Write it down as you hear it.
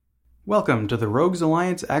Welcome to the Rogues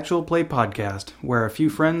Alliance Actual Play Podcast, where a few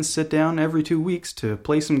friends sit down every 2 weeks to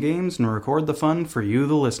play some games and record the fun for you,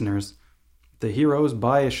 the listeners. The heroes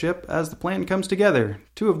buy a ship as the plan comes together.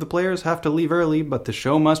 2 of the players have to leave early, but the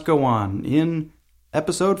show must go on. In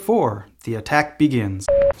Episode 4, the attack begins.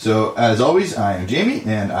 So, as always, I am Jamie,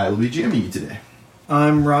 and I will be GMing you today.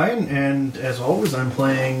 I'm Ryan, and as always, I'm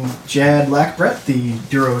playing Jad Lackbrett, the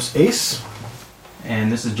Duros Ace.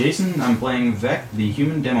 And this is Jason. I'm playing Vec, the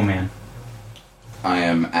human demo man. I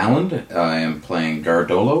am Alan. I am playing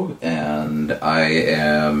Gardolo, and I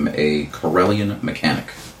am a Corellian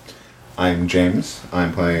mechanic. I'm James.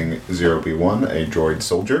 I'm playing 0B1, a droid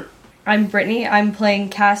soldier. I'm Brittany. I'm playing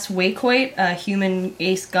Cass Wakehoit, a human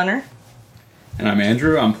ace gunner. And I'm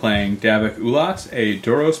Andrew. I'm playing Davik Ulat, a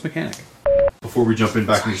Duros mechanic. Before we jump in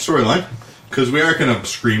back into the storyline, because we are kind of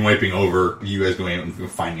screen wiping over you guys going out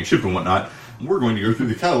and finding a ship and whatnot, we're going to go through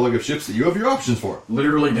the catalog of ships that you have your options for.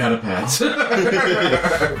 Literally data pads.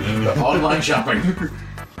 Online shopping.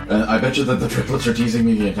 I bet you that the triplets are teasing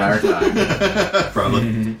me the entire time.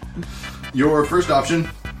 Probably. Your first option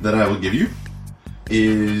that I will give you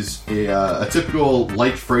is a typical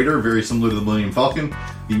light freighter, very similar to the Millennium Falcon,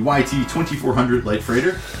 the YT-2400 light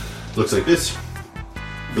freighter. Looks like this.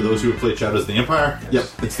 For those who have played Shadows of the Empire, yep,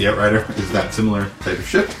 it's the Outrider. It's that similar type of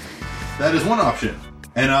ship. That is one option.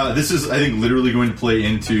 And this is, I think, literally going to play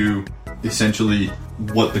into essentially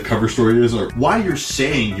what the cover story is, or why you're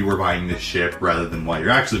saying you were buying this ship rather than why you're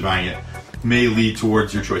actually buying it may lead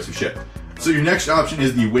towards your choice of ship. So your next option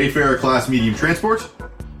is the Wayfarer class medium transport.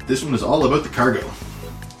 This one is all about the cargo.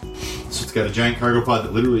 So it's got a giant cargo pod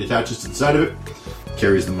that literally attaches to the side of it,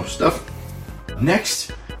 carries the most stuff.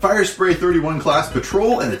 Next, Firespray 31 class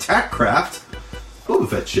patrol and attack craft Boba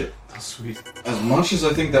Fett ship. Sweet. As much as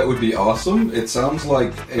I think that would be awesome, it sounds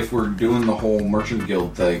like if we're doing the whole Merchant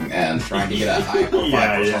Guild thing and trying to get a high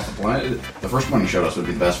profile off the planet, the first one you showed us would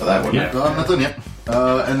be the best for that, wouldn't it? I'm not done yet.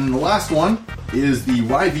 And the last one is the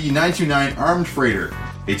YV-929 Armed Freighter,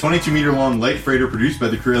 a 22-meter long light freighter produced by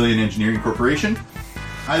the Corellian Engineering Corporation.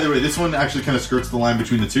 Either way, this one actually kind of skirts the line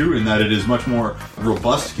between the two in that it is much more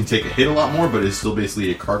robust, can take a hit a lot more, but is still basically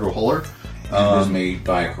a cargo hauler. It was made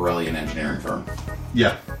by a Corellian engineering firm.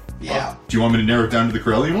 Yeah. Yeah. Do you want me to narrow it down to the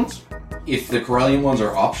Corellian ones? If the Corellian ones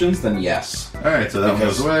are options, then yes. Alright, so that one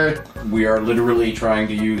goes away. We are literally trying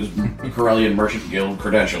to use Corellian Merchant Guild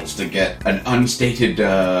credentials to get an unstated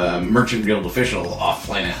Merchant Guild official off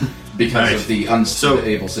planet because of the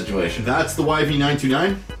unstable situation. That's the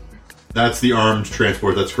YV-929. That's the armed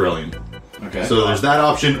transport, that's Corellian. Okay. So there's that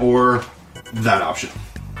option or that option.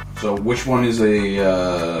 So which one is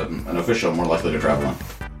an official more likely to travel on?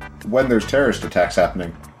 When there's terrorist attacks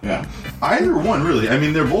happening. Yeah. Either one, really. I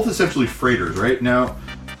mean, they're both essentially freighters, right? Now,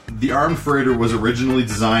 the armed freighter was originally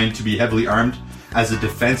designed to be heavily armed as a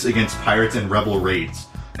defense against pirates and rebel raids,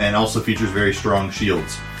 and also features very strong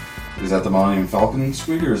shields. Is that the Millennium Falcon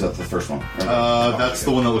suite, or is that the first one? That's the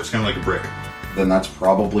one that looks kind of like a brick. Then that's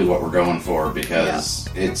probably what we're going for, because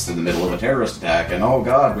it's in the middle of a terrorist attack, and oh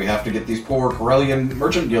god, we have to get these poor Corellian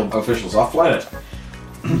Merchant Guild officials off planet.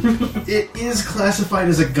 It is classified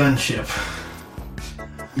as a gunship.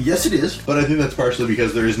 Yes, it is, but I think that's partially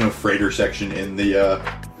because there is no freighter section in the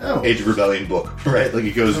Age of Rebellion book, right? Like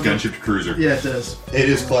it goes gunship to cruiser. Yeah, it does. It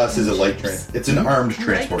is classed as a light train. It's an armed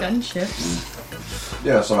transport. Like gunships.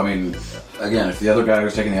 Yeah, so I mean, again, if the other guy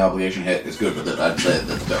who's taking the obligation hit is good with it, I'd say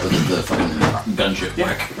that the fucking gunship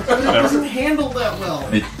wreck. It doesn't handle that well.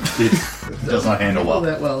 It does not handle well.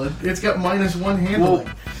 That well. It's got -1 handling.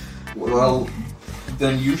 Well,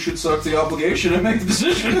 then you should suck the obligation and make the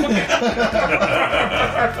decision.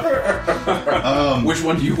 Which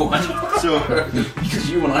one do you want? So, because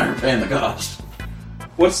you and I are paying the cost.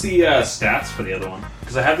 What's the stats for the other one?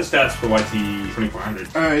 Because I have the stats for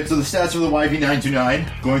YT-2400. alright, so the stats for the YV-929,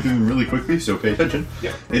 going through them really quickly, so pay attention.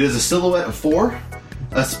 Yep. It is a silhouette of 4,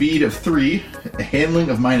 a speed of 3, a handling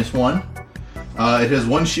of -1. It has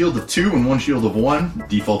 1 shield of 2 and 1 shield of 1,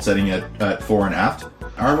 default setting at 4 and aft.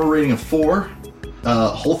 Armor rating of 4,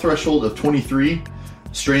 hull threshold of 23,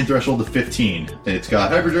 strain threshold of 15. It's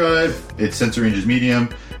got hyperdrive, its sensor range is medium,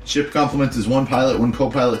 ship complement is 1 pilot, 1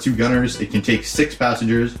 co-pilot, 2 gunners, it can take 6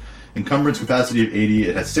 passengers, encumbrance capacity of 80,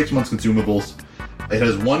 it has 6 months consumables, it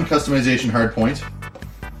has 1 customization hardpoint,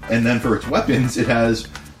 and then for its weapons, it has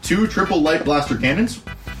 2 triple light blaster cannons,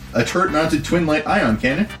 a turret-mounted twin light ion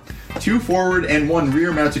cannon, 2 forward and 1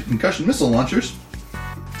 rear-mounted concussion missile launchers.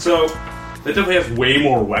 So, that definitely has way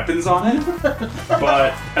more weapons on it,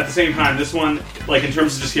 but at the same time, this one, like in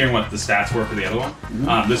terms of just hearing what the stats were for the other one,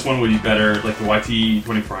 this one would be better, like the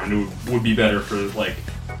YT-2400 would be better for, like,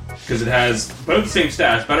 because it has about the same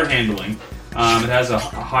stats, better handling, It has a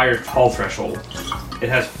higher hull threshold. It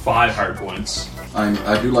has 5 hard points.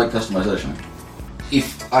 I do like customization.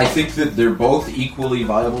 If I think that they're both equally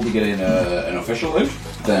viable to get in an official loot,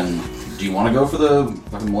 then do you want to go for the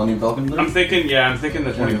fucking Millennium Falcon loot? I'm thinking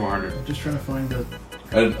the 2400. I'm just trying to find the...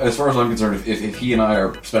 As far as I'm concerned, if he and I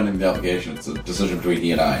are spending the obligation, it's a decision between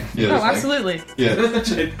he and I. Yeah, Oh, absolutely. yeah.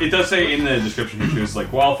 It does say in the description here too, it's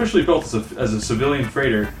like, while officially built as a civilian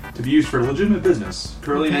freighter to be used for legitimate business,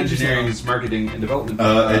 Carillion Engineering's marketing and development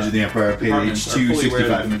Edge of the Empire, page departments are fully aware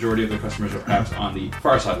that the 265. majority of their customers are perhaps on the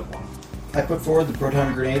far side of the wall. I put forward the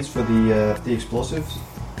proton grenades for the explosives.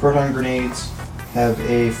 Proton grenades have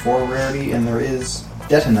a 4 rarity, and there is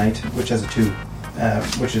detonite, which has a 2,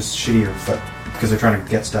 which is shittier, but because they're trying to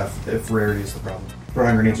get stuff, if rarity is the problem.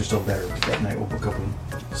 Proton grenades are still better. Detonite will book up them.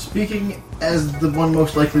 Speaking as the one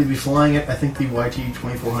most likely to be flying it, I think the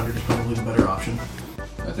YT-2400 is probably the better option.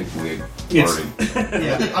 I think we Yes. already...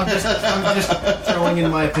 Yeah, I'm just throwing in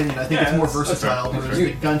my opinion. I think it's more versatile. Whereas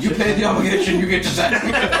the gunship... You paid the obligation, you get to say.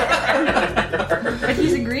 But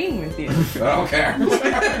he's agreeing with you. I don't care.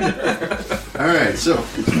 Alright, so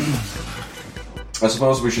I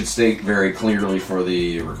suppose we should state very clearly for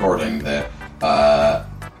the recording that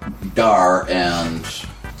Dar and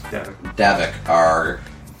Davik are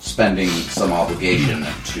spending some obligation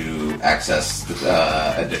to access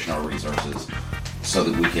additional resources so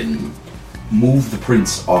that we can move the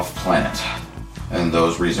prince off planet. And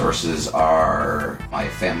those resources are my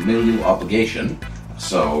familial obligation.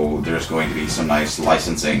 So there's going to be some nice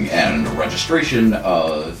licensing and registration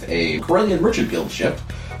of a Carillion Merchant Guild ship,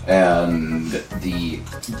 and the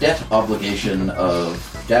debt obligation of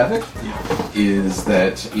Davik is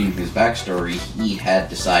that in his backstory he had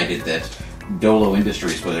decided that Dolo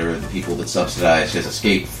Industries were the people that subsidized his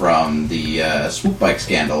escape from the swoop bike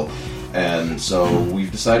scandal, and so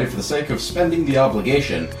we've decided for the sake of spending the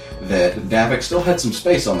obligation that Davik still had some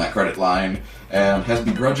space on that credit line and has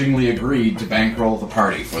begrudgingly agreed to bankroll the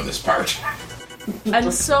party for this part.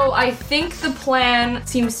 And so I think the plan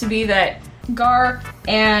seems to be that Gar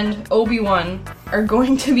and Obi-Wan are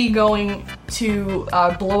going to be going to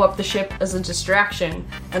blow up the ship as a distraction,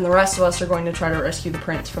 and the rest of us are going to try to rescue the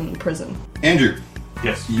prince from the prison. Andrew,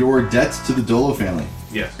 Yes. your debt to the Dolo family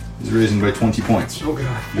Yes. is raising by 20 points. Oh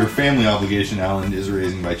god. Your family obligation, Alan, is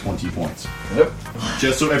raising by 20 points. Yep.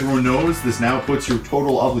 Just so everyone knows, this now puts your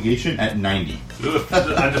total obligation at 90.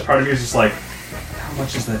 I'm just, part of me is just like, how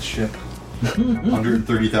much is that ship?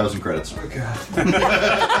 130,000 credits. Oh god.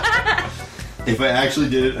 If I actually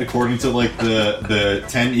did it according to like the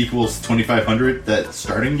 10 equals 2,500 that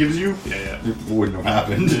starting gives you, Yeah. it wouldn't have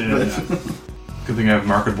happened. Yeah. Good thing I have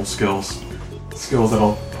marketable skills. Skills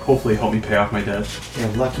that'll hopefully help me pay off my debt. Yeah,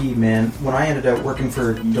 lucky man. When I ended up working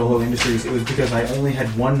for Dolo Industries, it was because I only had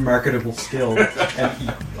one marketable skill, and he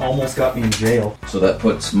almost got me in jail. So that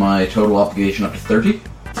puts my total obligation up to 30?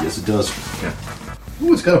 Yes, it does.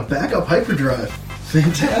 Ooh, it's got a backup hyperdrive.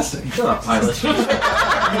 Fantastic. Shut up, pilot.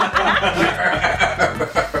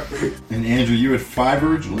 And Andrew, you had 5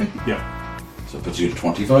 originally. Yeah. So it puts you to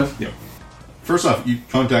 25? Yep. First off, you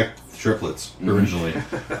contact triplets originally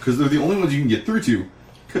because they're the only ones you can get through to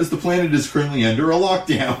because the planet is currently under a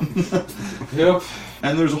lockdown. Yep.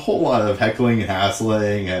 And there's a whole lot of heckling and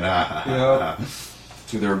hassling and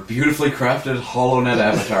To their beautifully crafted HoloNet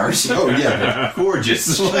avatars. Oh yeah, they're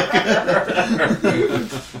gorgeous.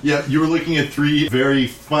 Yeah, you were looking at 3 very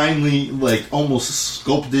finely, like almost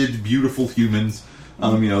sculpted, beautiful humans.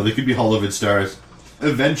 They could be Holovid stars.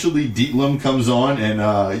 Eventually, Dietlam comes on,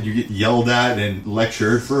 and you get yelled at and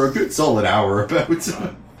lectured for a good solid hour about.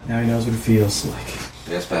 Now he knows what it feels like.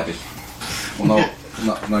 Yes, Pappy. Well,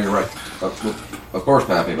 no, you're right. Of course,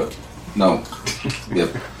 Pappy, but no.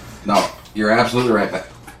 Yep. No, you're absolutely right, Pappy.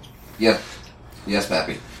 Yes,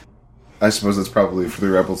 Pappy. I suppose that's probably for the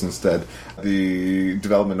rebels instead. The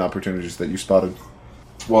development opportunities that you spotted.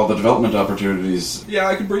 Well, the development opportunities, yeah,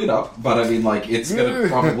 I could bring it up, but I mean, like, it's gonna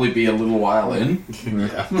probably be a little while in.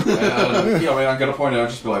 Yeah. I'm gonna point out,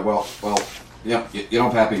 just be like,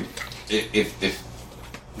 Pappy,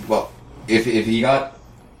 if he got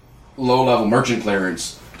low-level merchant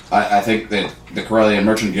clearance, I think that the Carillion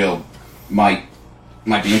Merchant Guild might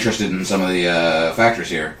be interested in some of the factors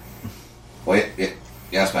here. Well,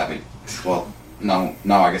 yes, Pappy. Well, no,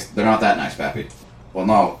 I guess they're not that nice, Pappy. Well,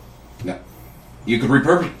 no. You could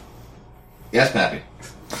repurpose. Yes, Pappy.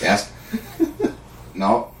 Yes.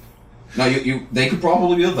 No. They could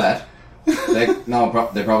probably build that. They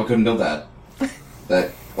probably couldn't build that.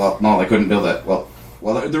 No, they couldn't build that. Well,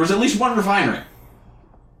 there was at least one refinery.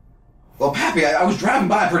 Well, Pappy, I was driving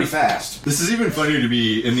by pretty fast. This is even funnier to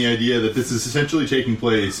me in the idea that this is essentially taking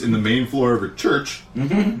place in the main floor of a church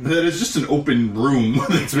that is just an open room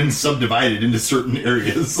that's been subdivided into certain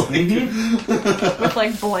areas. With,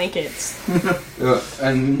 like, blankets.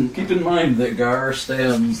 And keep in mind that Gar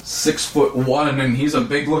stands 6'1", and he's a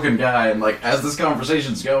big-looking guy, and, like, as this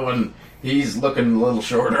conversation's going, he's looking a little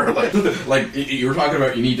shorter. Like you were talking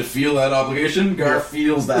about, you need to feel that obligation. Gar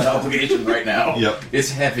feels that obligation right now. Yep.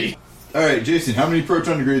 It's heavy. Alright, Jason, how many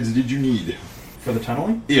proton grades did you need? For the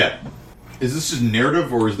tunneling? Yeah. Is this just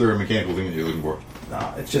narrative, or is there a mechanical thing that you're looking for?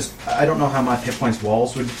 No, it's just, I don't know how much hit points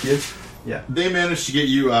walls would give. Yeah. They managed to get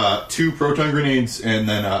you 2 proton grenades and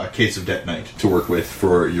then a case of detonite to work with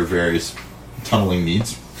for your various tunneling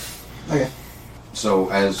needs. Okay. So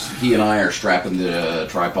as he and I are strapping the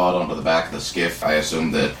tripod onto the back of the skiff, I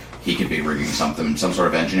assume that he could be rigging some sort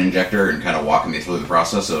of engine injector and kind of walking me through the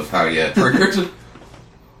process of how you trigger it.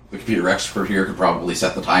 The computer expert here could probably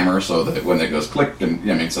set the timer so that when it goes click,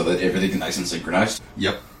 and so that everything's nice and synchronized.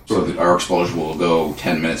 Yep. So that our explosion will go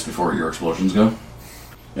 10 minutes before your explosions go.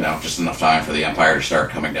 Just enough time for the Empire to start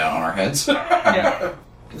coming down on our heads. Yeah.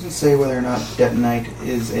 Doesn't say whether or not detonite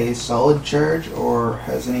is a solid charge or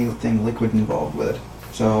has anything liquid involved with it.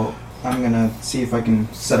 So I'm gonna see if I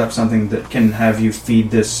can set up something that can have you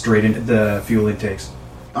feed this straight into the fuel intakes.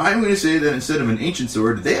 I'm going to say that instead of an ancient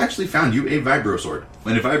sword, they actually found you a vibro sword.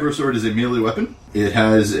 And a vibro sword is a melee weapon. It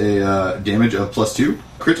has a damage of +2,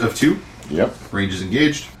 crit of 2. Yep. Range is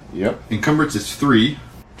engaged. Yep. Encumbrance is 3.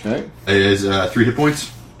 Okay. It is 3 hit points.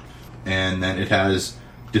 And then it has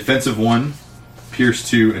defensive 1, pierce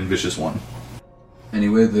 2, and vicious 1. Any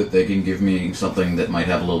way that they can give me something that might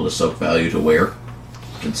have a little soak value to wear,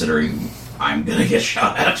 considering I'm gonna get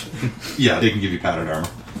shot at? Yeah, they can give you padded armor.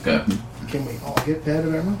 Okay. Can we all get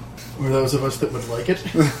padded armor? Or those of us that would like it?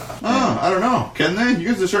 I don't know. Can they?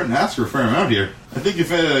 You guys are starting to ask for a fair amount here. I think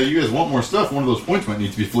if you guys want more stuff, one of those points might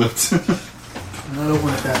need to be flipped. I don't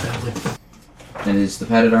want it that badly. And is the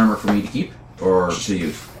padded armor for me to keep, or to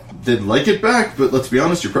use? They'd like it back, but let's be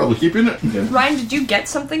honest, you're probably keeping it. Okay. Ryan, did you get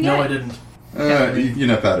something yet? No, I didn't. You're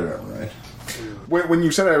not padded armor, right? When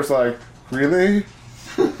you said it, I was like, really?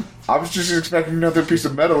 I was just expecting another piece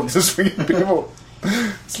of metal to swing at people.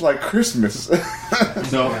 It's like Christmas.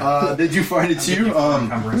 No, did you find it too?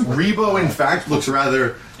 Rebo, in fact, looks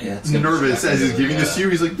rather nervous as he's giving this to you.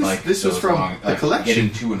 He's like, this was from a collection.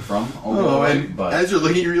 Getting to and from. And as you're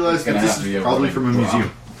looking, you realize that this is probably from a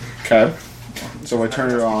museum. Okay. So I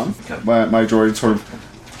turn it on. My droid sort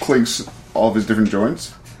of clinks all of his different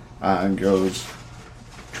joints and goes,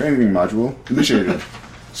 training module initiated.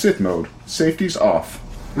 Sith mode. Safety's off.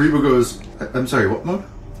 Rebo goes, I'm sorry, what mode?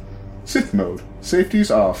 Sith mode. Safety's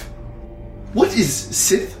off. What is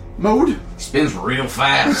Sith mode? Spins real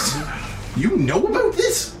fast. You know about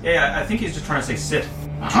this? Yeah, I think he's just trying to say sit.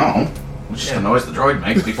 Oh. Which is the noise the droid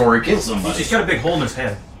makes before he kills somebody. He's got a big hole in his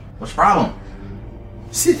head. What's the problem?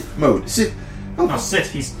 Sith mode. Sith. Oh. No, sit.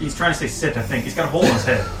 He's trying to say sit, I think. He's got a hole in his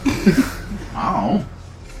head. Oh.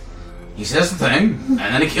 He says the thing, and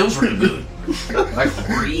then he kills real good. Like,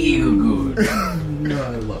 real good. No,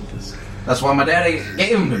 I love this. That's why my daddy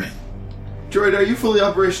gave him to me. Droid, are you fully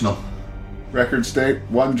operational? Record state,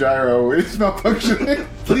 1 gyro is malfunctioning.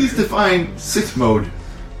 Please define Sith mode.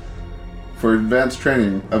 For advanced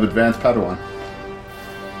training of advanced Padawan.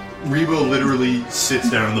 Rebo literally sits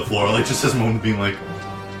down on the floor, like just has a moment of being like,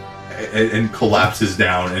 and collapses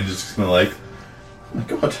down and just kind of like, oh my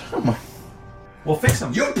god, oh my. We'll fix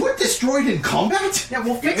him. You put this droid in combat? Yeah,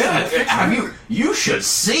 we'll fix him. You should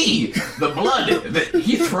see the blood that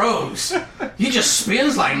he throws. He just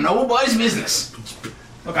spins like nobody's business.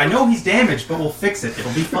 Look, I know he's damaged, but we'll fix it.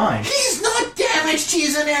 It'll be fine. He's not damaged,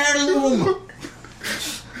 he's an heirloom.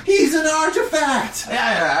 He's an artifact.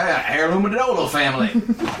 Yeah, heirloom of the Dolo family.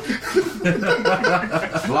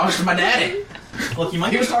 Belongs to my daddy. Look, he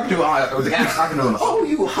was talking to the guy was talking to him. Oh,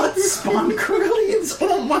 you hot-spawn Corellians!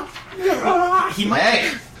 Oh my!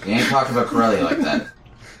 Hey, you ain't talking about Corellia like that.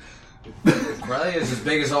 Corellia is as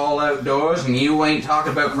big as all outdoors, and you ain't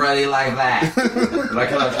talking about Corellia like that. But I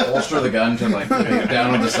kind of holster the gun to like put it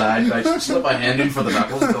down on the side. I slip my hand in for the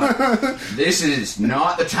knuckles. Like, this is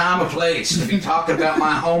not the time or place to be talking about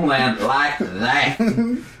my homeland like that.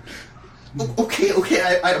 Okay,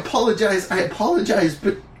 I apologize,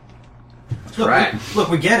 but. Look,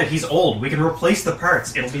 we get it. He's old. We can replace the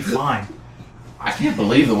parts. It'll be fine. I can't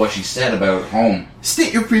believe what she said about home.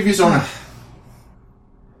 State your previous owner.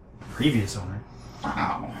 Previous owner?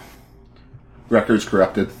 Wow. Records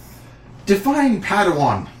corrupted. Define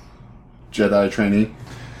Padawan. Jedi trainee.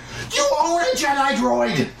 You own a Jedi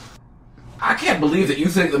droid! I can't believe that you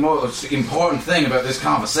think the most important thing about this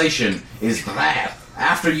conversation is that.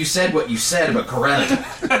 After you said what you said about Corellia.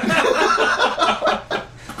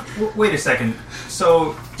 Wait a second.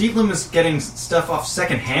 So, Dietlam is getting stuff off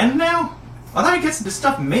secondhand now? I thought he gets the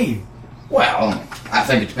stuff made. Well, I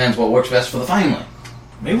think it depends what works best for the family.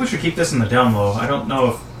 Maybe we should keep this in the down low. I don't know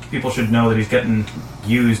if people should know that he's getting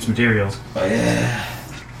used materials.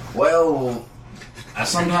 Well, I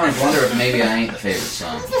sometimes wonder if maybe I ain't the favorite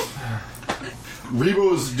son.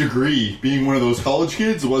 Rebo's degree, being one of those college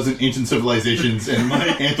kids, was in ancient civilizations and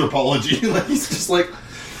like anthropology. Like he's just like,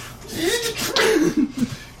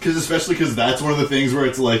 especially because that's one of the things where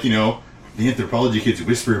it's like, you know, the anthropology kids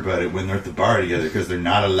whisper about it when they're at the bar together because they're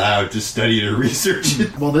not allowed to study it or research it.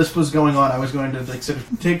 While this was going on, I was going to like sort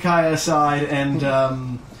of take Kaya aside and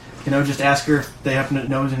just ask her if they happen to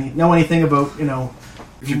know anything about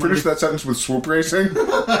If you finish that sentence with swoop racing,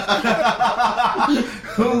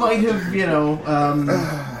 who might have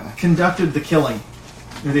conducted the killing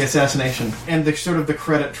or the assassination and the sort of the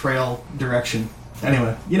credit trail direction.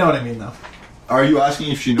 Anyway, you know what I mean, though. Are you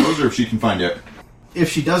asking if she knows or if she can find out? If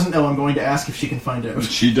she doesn't know, I'm going to ask if she can find out.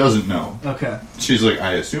 She doesn't know. Okay. She's like,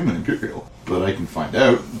 I assume an Imperial, but I can find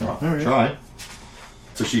out. I'll try.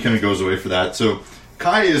 So she kind of goes away for that. So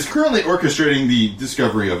Kai is currently orchestrating the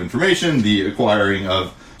discovery of information, the acquiring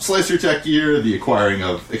of slicer tech gear, the acquiring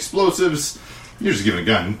of explosives. You're just given a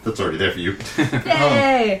gun. That's already there for you.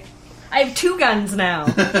 Yay! I have 2 guns now.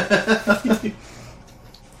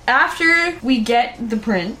 After we get the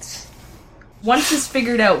prince, once it's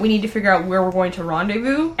figured out, we need to figure out where we're going to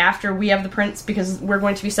rendezvous after we have the prince, because we're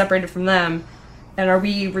going to be separated from them. And are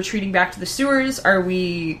we retreating back to the sewers? Are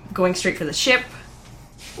we going straight for the ship?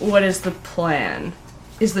 What is the plan?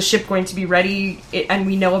 Is the ship going to be ready and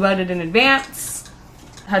we know about it in advance?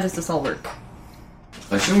 How does this all work?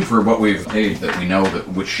 I assume for what we've paid that we know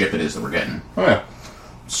which ship it is that we're getting. Oh, yeah.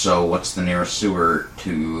 So what's the nearest sewer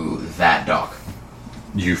to that dock?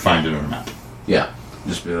 You find it on a map. Yeah.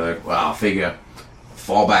 Just be like, well, I'll figure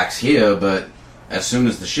fallback's here, but as soon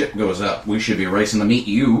as the ship goes up, we should be racing to meet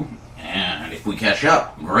you. And if we catch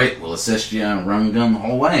up, great, we'll assist you and run gun the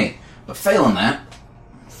whole way. But failing that,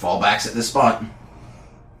 fallback's at this spot.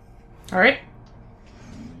 Alright.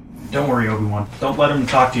 Don't worry, Obi-Wan. Don't let him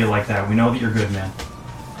talk to you like that. We know that you're good, man.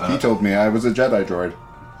 he told me I was a Jedi droid.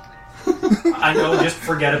 I know, just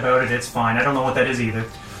forget about it. It's fine. I don't know what that is either.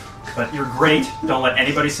 But you're great. Don't let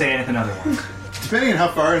anybody say anything otherwise. Depending on how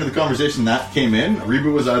far into the conversation that came in, Reba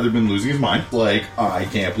has either been losing his mind, like, I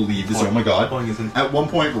can't believe this, oh my god. At one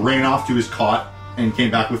point, ran off to his cot and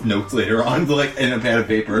came back with notes later on, like, in a pad of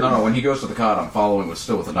paper. No, when he goes to the cot, I'm following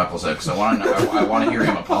still with the knuckles head, because I want to hear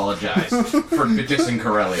him apologize for dissing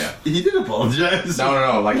Corellia. He did apologize.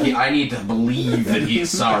 No, like, I need to believe that he's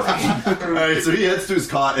sorry. Alright, so he heads to his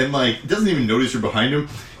cot and, like, doesn't even notice you're behind him.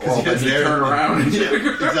 Well, he heads there. Turn around. Yeah,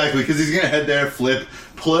 exactly, because he's gonna head there, flip,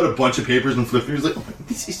 pull out a bunch of papers and flip through. He's like, oh,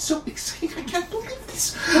 this is so exciting, I can't believe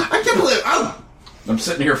this. I can't believe it. Ow! I'm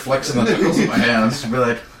sitting here flexing the knuckles in my hands. Be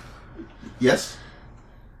like, yes?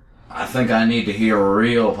 I think I need to hear a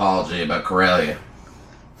real apology about Corellia.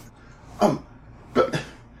 But...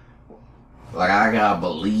 Like, I gotta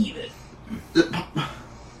believe it.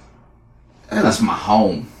 That's my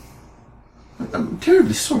home. I'm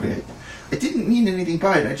terribly sorry. I didn't mean anything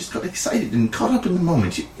by it. I just got excited and caught up in the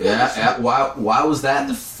moment. Yeah, why was that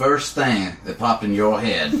the first thing that popped in your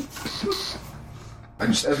head?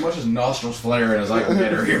 Just as much as nostrils flaring as I can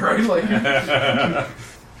get her here, right? Like,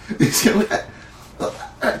 it's kind of like,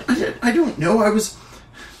 I don't know. I was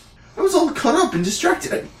all caught up and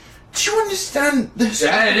distracted. Do you understand this?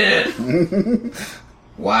 Yeah, I did.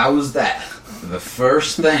 Why was that the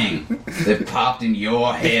first thing that popped in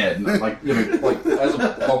your head? Like, you know, like as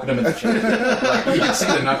I'm poking him in the chin, like you can see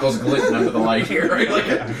the knuckles glinting under the light here, right? Like,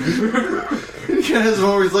 he kind of has a moment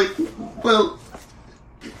where he's like, well,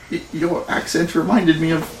 your accent reminded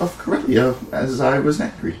me of Corellia as I was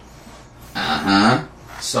angry. Uh-huh.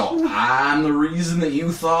 So I'm the reason that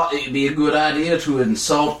you thought it'd be a good idea to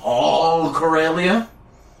insult all Corellia?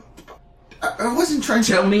 I wasn't trying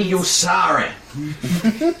to... Tell me you're sorry.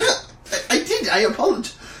 I did. I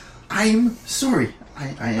apologize. I'm sorry. I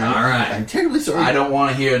am. All right. I'm terribly sorry. I don't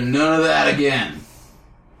want to hear none of that again.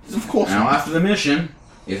 Of course Now, not. after the mission,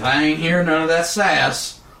 if I ain't hear none of that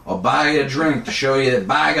sass, I'll buy you a drink to show you that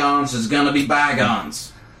bygones is gonna be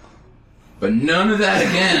bygones. But none of that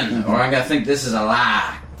again, or I gotta think this is a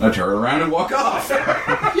lie. I turn around and walk off.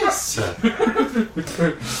 Yes, sir.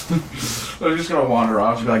 I'm just gonna wander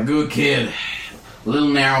off and be like, good kid. A little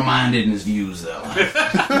narrow-minded in his views, though. I'm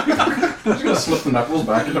just gonna slip the knuckles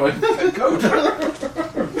back into my coat.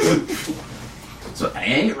 So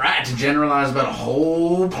ain't right to generalize about a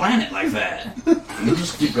whole planet like that. We'll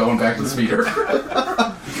just keep going back to the speeder.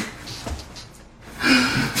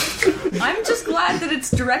 I'm just glad that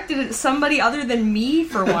it's directed at somebody other than me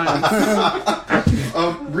for once.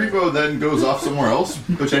 Revo then goes off somewhere else,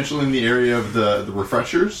 potentially in the area of the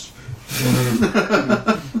refreshers.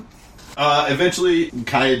 Eventually,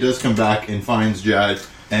 Kaya does come back and finds Jad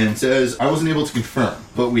and says, I wasn't able to confirm,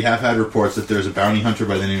 but we have had reports that there's a bounty hunter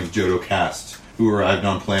by the name of Jodo Cast who arrived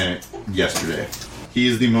on planet yesterday. He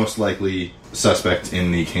is the most likely suspect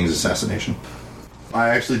in the King's assassination. I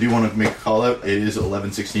actually do want to make a call out. It is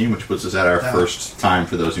 11:16, which puts us at our first time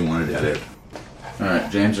for those who wanted to edit. Alright,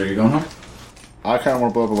 James, are you going home? I kind of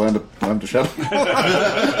want to blow up a Lambda shuttle.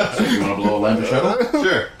 So you want to blow a Lambda shuttle?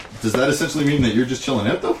 Sure. Does that essentially mean that you're just chilling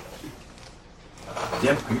out, though?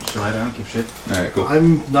 Yep, I can chill out. I don't give a shit. Alright, cool.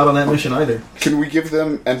 I'm not on that mission either. Can we give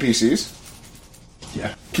them NPCs?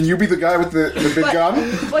 Yeah. Can you be the guy with the big gun?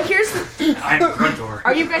 Well, here's the... I'm the front door.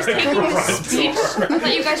 Are you guys taking the speeder? I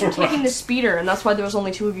thought you guys were taking the speeder, and that's why there was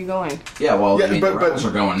only 2 of you going. Yeah, well, Yeah, I mean, but- the rebels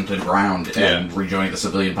are going to ground and rejoining the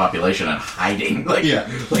civilian population and hiding. Like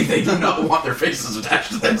they do not want their faces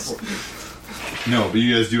attached to this. No, but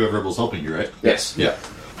you guys do have rebels helping you, right? Yes. Yeah.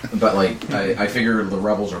 But, like, I figure the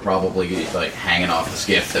rebels are probably, like, hanging off the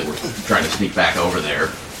skiff that we're trying to sneak back over there.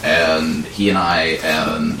 And he and I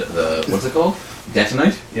and the... What's it called?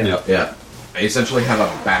 Detonite? Yeah. Yeah. I essentially have a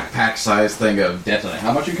backpack-sized thing of detonite.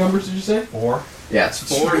 How much encumbrance did you say? 4. Yeah, it's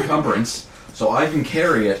 4 encumbrance. So I can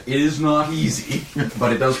carry it. It is not easy.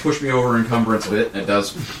 But it does push me over encumbrance a bit. And it does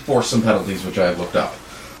force some penalties, which I've looked up.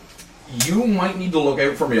 You might need to look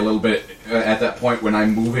out for me a little bit at that point when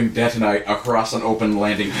I'm moving detonite across an open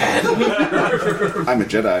landing pad. I'm a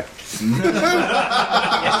Jedi.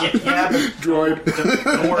 Yeah, but Droid.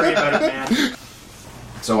 don't worry about it, man.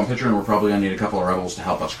 So I'm picturing we're probably going to need a couple of rebels to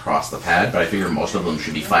help us cross the pad, but I figure most of them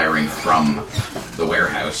should be firing from the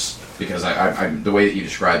warehouse. Because I'm the way that you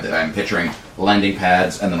described it, I'm picturing landing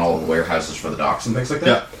pads and then all the warehouses for the docks and things like that.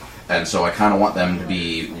 Yeah. And so I kind of want them to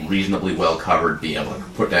be reasonably well covered, be able to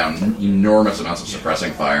put down enormous amounts of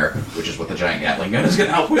suppressing fire, which is what the giant Gatling gun is going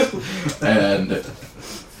to help with. And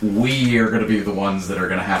we are going to be the ones that are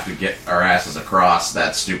going to have to get our asses across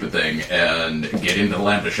that stupid thing and get into the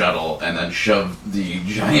Lambda shuttle and then shove the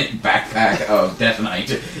giant backpack of detonite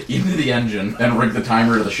into the engine and rig the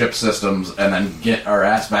timer to the ship systems and then get our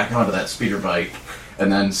ass back onto that speeder bike and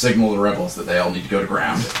then signal the rebels that they all need to go to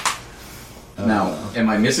ground. Now, am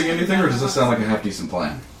I missing anything, or does this sound like a half-decent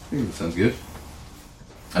plan? Sounds good.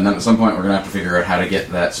 And then at some point we're going to have to figure out how to get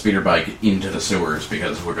that speeder bike into the sewers,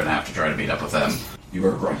 because we're going to have to try to meet up with them. You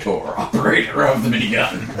are Gruntor, operator of the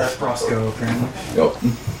minigun. That's Roscoe, apparently. Yep.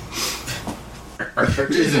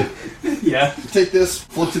 Jason, Yeah. take this,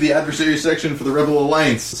 flip to the adversary section for the Rebel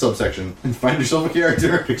Alliance subsection, and find yourself a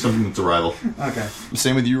character. Pick something that's a rival. Okay.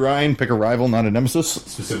 Same with you, Ryan. Pick a rival, not a nemesis.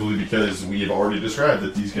 Specifically because we have already described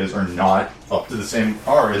that these guys are not up to the same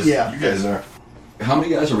par as Yeah. you guys are. How many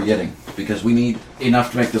guys are we getting? Because we need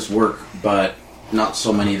enough to make this work, but not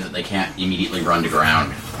so many that they can't immediately run to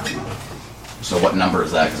ground. So what number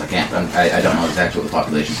is that? Because I don't know exactly what the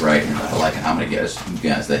population's right and like how many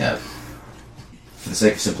guys they have. For the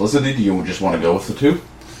sake of simplicity, do you just want to go with the 2?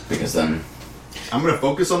 Because then... I'm going to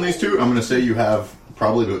focus on these 2. I'm going to say you have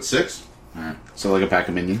probably about 6. Alright. So like a pack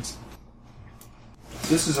of minions.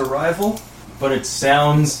 This is a rival, but it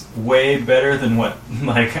sounds way better than what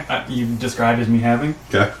you described as me having.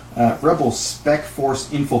 Okay. Rebel Spec Force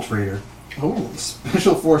Infiltrator. Oh,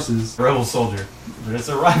 Special Forces. Rebel soldier, but it's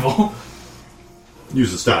a rival.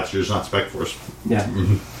 Use the stats. You're just not Spec Force. Yeah.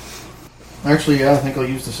 Actually, yeah, I think I'll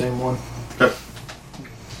use the same one. Okay.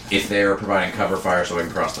 If they're providing cover fire so we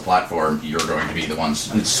can cross the platform, you're going to be the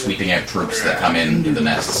ones sweeping out troops that come into the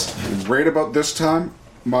nests. Right about this time,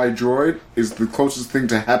 my droid is the closest thing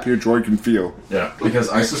to happy a droid can feel. Yeah, because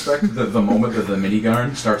I suspect that the moment that the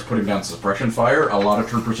minigun starts putting down suppression fire, a lot of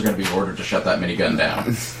troopers are going to be ordered to shut that minigun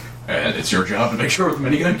down. And it's your job to make sure the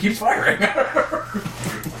minigun keeps firing.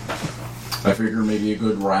 I figure maybe a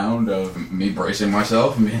good round of me bracing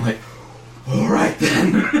myself and being like, alright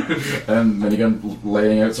then. And minigun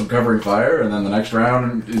laying out some covering fire, and then the next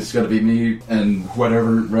round is going to be me and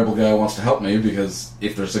whatever rebel guy wants to help me, because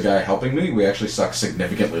if there's a guy helping me, we actually suck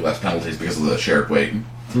significantly less penalties because of the shared weight.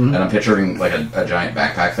 Mm-hmm. And I'm picturing like a giant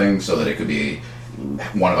backpack thing so that it could be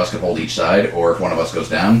one of us could hold each side, or if one of us goes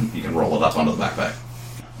down, you can roll it up onto the backpack.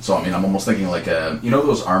 So, I mean, I'm almost thinking like you know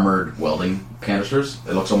those armored welding canisters?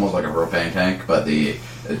 It looks almost like a propane tank, but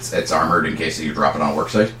it's armored in case you drop it on a work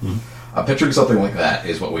site. Mm-hmm. I'm picturing something like that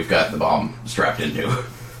is what we've got the bomb strapped into.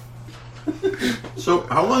 So,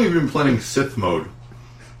 how long have you been playing Sith mode?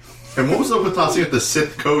 And what was up with tossing up the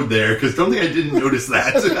Sith code there? Because don't think I didn't notice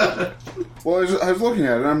that. Well, I was looking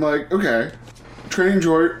at it, and I'm like, okay, training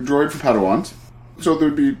droid for Padawans. So there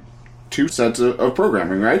would be 2 sets of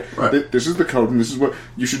programming, right? Right. This is the code, and this is what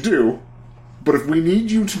you should do. But if we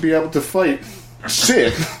need you to be able to fight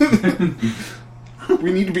Sith,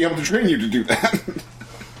 we need to be able to train you to do that.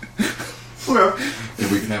 Well,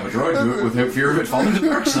 If we can have a droid do it without fear of it falling to the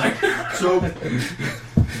dark side. so,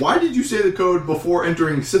 why did you say the code before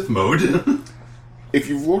entering Sith mode? If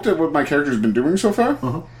you've looked at what my character's been doing so far,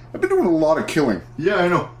 I've been doing a lot of killing. Yeah, I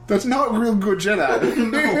know. That's not real good Jedi.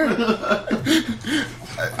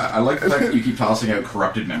 I like the fact that you keep tossing out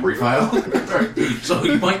corrupted memory file. So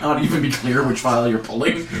you might not even be clear which file you're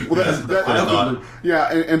pulling. Well, I thought.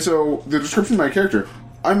 Yeah, and so the description of my character,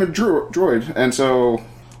 I'm a droid, and so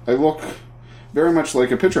I look very much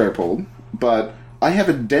like a picture I pulled, but I have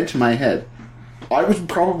a dent in my head. I was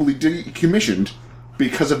probably decommissioned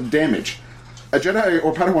because of damage. A Jedi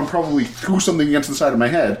or Padawan probably threw something against the side of my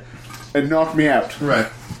head and knocked me out. Right.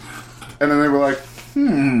 And then they were like,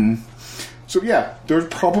 So yeah, there's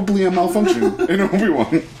probably a malfunction in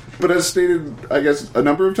Obi-Wan. But as stated, I guess, a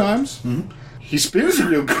number of times, he spins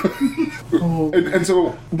real good. And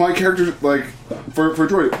so my character, like, for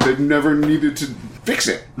droid, they never needed to fix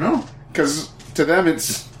it. No. Because to them, it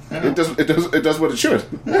does what it should.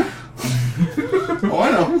 Oh,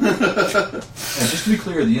 I know. And just to be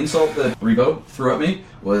clear, the insult that Rebo threw at me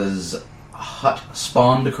was Hutt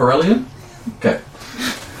spawned Corellian. Okay.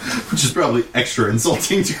 Which is probably extra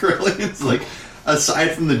insulting to Corellians. Like,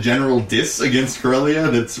 aside from the general diss against Corellia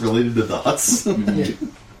that's related to the Hutts.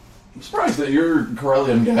 I'm surprised that your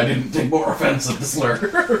Corellian guy didn't take more offense at the slur.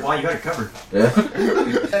 Well, you got it covered. Yeah.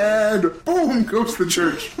 And boom goes the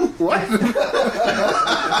church. What?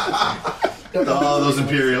 Oh, those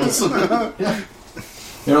Imperials.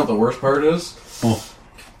 You know what the worst part is? Oh.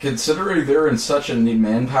 Considering they're in such a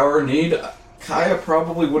manpower need, Kaya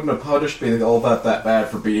probably wouldn't have punished me all that bad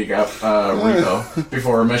for beating up Rico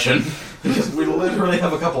before a mission. Because we literally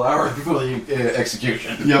have a couple hours before the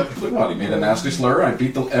execution. Yep. Look, what, he made a nasty slur, I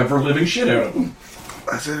beat the ever-living shit out of him.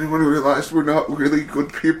 Has anyone realized we're not really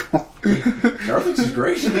good people? Gar thinks he's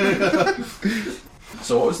great.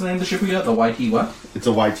 So what was the name of the ship we got? The YT what? It's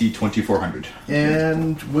a YT 2400.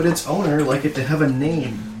 And would its owner like it to have a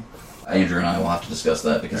name? Andrew and I will have to discuss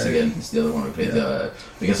that because, again, he's the other one who paid the...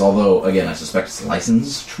 Because although, again, I suspect it's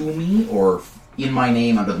licensed to me or in my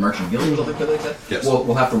name under the Merchant Guild or something like that. Yes.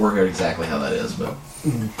 We'll have to work out exactly how that is, but...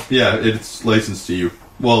 Yeah, it's licensed to you.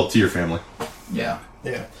 Well, to your family. Yeah.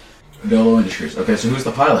 Yeah. Dolo Industries. Okay, so who's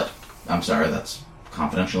the pilot? I'm sorry, that's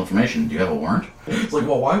confidential information. Do you have a warrant? It's like,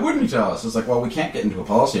 well, why wouldn't you tell us? It's like, well, we can't get into a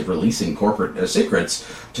policy of releasing corporate secrets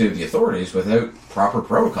to the authorities without proper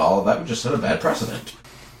protocol. That would just set a bad precedent.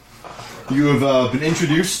 You have been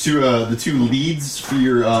introduced to the 2 leads for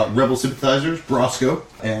your rebel sympathizers, Brosco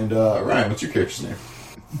and Ryan. What's your character's name?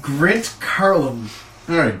 Grint Carlin.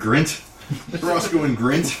 All right, Grint. Brosco and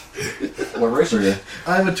Grint. What race are you?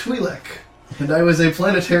 I'm a Twi'lek, and I was a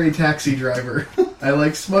planetary taxi driver. I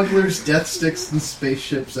like smugglers, death sticks, and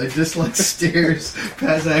spaceships. I dislike stairs,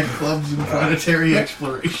 Pazak clubs, and planetary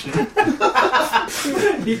exploration.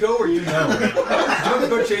 You go where you know. Don't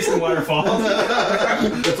go chasing waterfalls.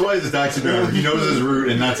 That's why he's a taxi driver. He knows his route,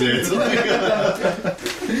 and that's it. It's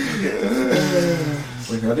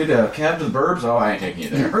Like, I did a cab to the burbs. Oh, I ain't taking you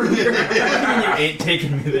there. You ain't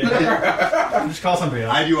taking me there. Just call somebody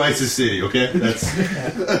else. I do ISIS City, okay? That's...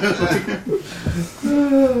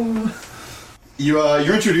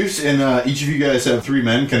 You're introduced, and each of you guys have 3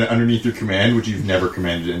 men kind of underneath your command, which you've never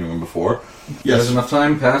commanded anyone before. Yes. Has enough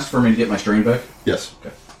time passed for me to get my strain back? Yes.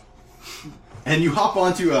 Okay. And you hop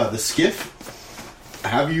onto the skiff.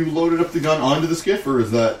 Have you loaded up the gun onto the skiff, or is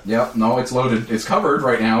that... Yep, no, it's loaded. It's covered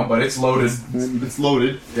right now, but it's loaded. It's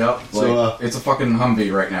loaded. Yep, So, it's a fucking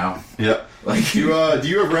Humvee right now. Yep. Like, Do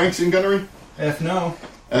you have ranks in gunnery? F no.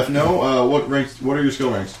 F no? What ranks? What are your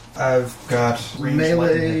skill ranks? I've got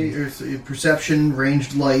Melee, or perception,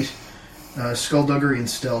 ranged light, skullduggery, and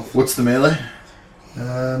stealth. What's the melee?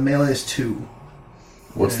 Melee is 2.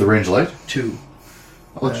 What's the range light? 2.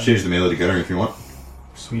 I'll let you change the melee to gunnery if you want.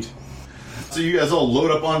 Sweet. So you guys all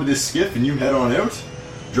load up onto this skiff and you head on out,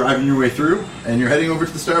 driving your way through, and you're heading over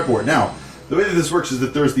to the starport. Now, the way that this works is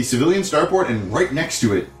that there's the civilian starport, and right next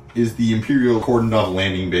to it is the Imperial cordoned off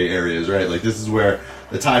landing bay areas, right? Like, this is where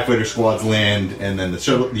the TIE fighter squads land, and then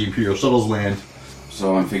the Imperial shuttles land.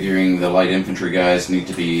 so I'm figuring the light infantry guys need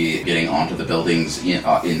to be getting onto the buildings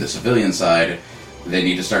in the civilian side. They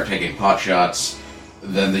need to start taking pot shots.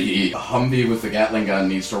 then the Humvee with the Gatling gun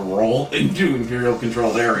needs to roll into Imperial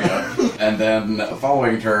controlled area, and then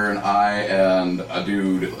following turn, I and a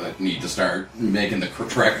dude need to start making the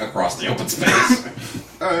trek across the open space.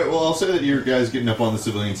 Alright, well, I'll say that your guys getting up on the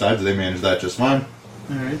civilian side, so they manage that just fine.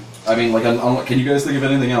 Alright. I mean, like, can you guys think of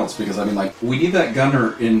anything else? Because, I mean, like, we need that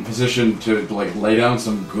gunner in position to, like, lay down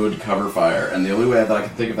some good cover fire, and the only way that I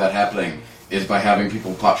can think of that happening is by having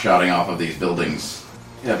people pot-shotting off of these buildings.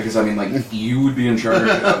 Yeah, because, I mean, like, you would be in charge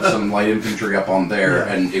of some light infantry up on there,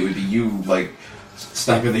 and it would be you, like,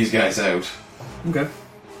 sniping these guys out. Okay.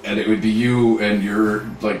 And it would be you and your,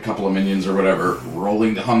 like, couple of minions or whatever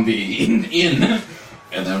rolling the Humvee in.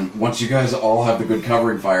 And then once you guys all have the good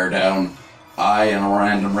covering fire down, I and a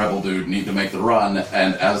random rebel dude need to make the run,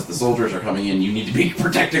 and as the soldiers are coming in, you need to be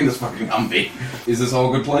protecting this fucking Humvee. Is this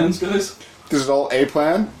all good plans, guys? This is all a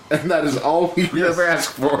plan, and that is all we ever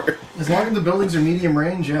ask for. As long as the buildings are medium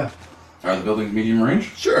range, yeah. Are the buildings medium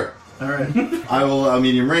range? Sure. Alright. I will allow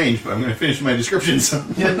medium range, but I'm going to finish my descriptions.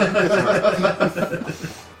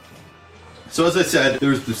 So as I said,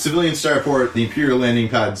 there's the civilian starport, the Imperial landing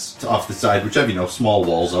pads off the side, which have, small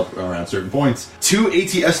walls up around certain points. 2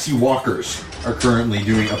 AT-ST walkers are currently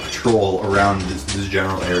doing a patrol around this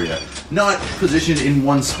general area. Not positioned in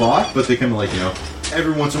one spot, but they kind of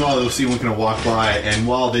every once in a while they'll see one kind of walk by, and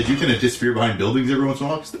while they do kind of disappear behind buildings every once in a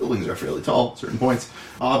while, because the buildings are fairly tall at certain points,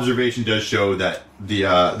 observation does show that the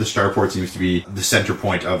starport seems to be the center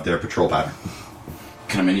point of their patrol pattern.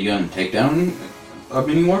 Can a minigun take down a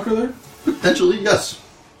mini walker there? Potentially, yes.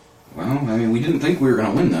 Well, I mean, we didn't think we were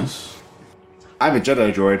going to win this. I'm a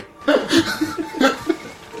Jedi droid.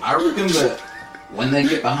 I reckon that when they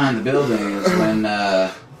get behind the building is when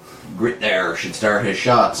Grit there should start his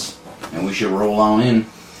shots, and we should roll on in.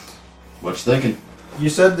 What you thinking? You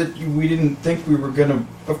said that we didn't think we were gonna...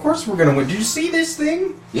 Of course we're gonna win. Did you see this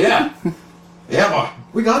thing? Yeah. Yeah, boy.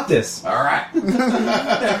 We got this. All right.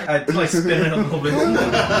 I like spin it a little bit.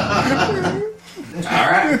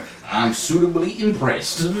 All right. I'm suitably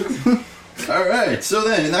impressed. Alright, so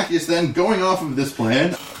then, in that case then, going off of this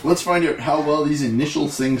plan, let's find out how well these initial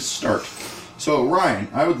things start. So, Ryan,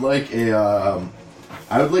 I would like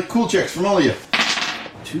cool checks from all of you.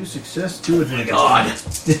 2 success, 2 advantage. God.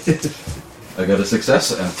 I got a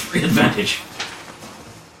success and 3 advantage.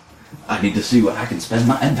 I need to see what I can spend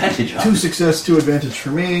my advantage on. 2 success, 2 advantage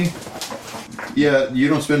for me. Yeah, you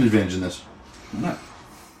don't spend advantage in this. Why not?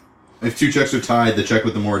 If 2 checks are tied, the check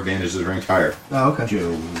with the more advantage is ranked higher. Oh, okay.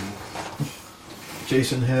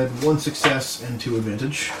 Jason had 1 success and 2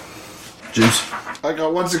 advantage. James? I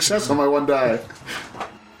got 1 success on my 1 die.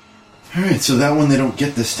 Alright, so that one they don't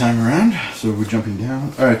get this time around, so we're jumping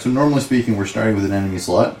down. Alright, so normally speaking, we're starting with an enemy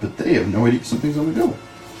slot, but they have no idea something's on the go.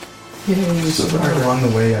 Somewhere along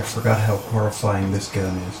the way, I forgot how horrifying this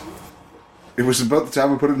gun is. It was about the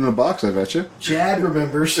time we put it in a box, I bet you. Chad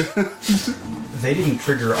remembers. They didn't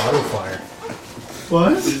trigger auto fire.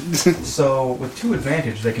 What? So, with 2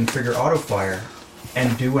 advantage, they can trigger auto fire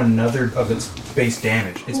and do another of its base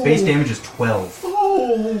damage. Its base damage is 12.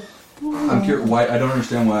 I'm curious why. I don't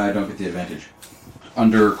understand why I don't get the advantage.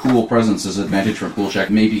 Under Cool Presence's advantage from Cool Check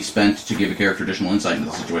may be spent to give a character additional insight into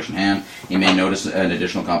the situation at hand. He may notice an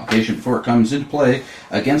additional complication before it comes into play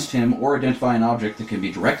against him, or identify an object that can be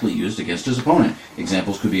directly used against his opponent.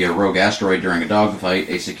 Examples could be a rogue asteroid during a dogfight,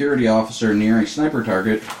 a security officer near a sniper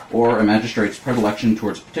target, or a magistrate's predilection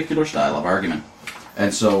towards a particular style of argument.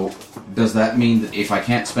 And so, does that mean that if I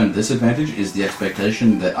can't spend this advantage, is the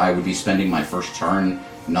expectation that I would be spending my first turn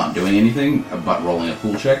not doing anything, but rolling a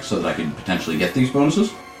cool check so that I could potentially get these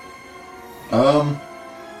bonuses?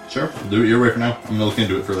 Sure. Do it your way for now. I'm going to look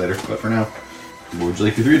into it for later, but for now, what would you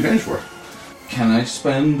like the 3 advantage for? Can I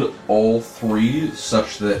spend all 3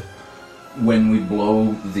 such that when we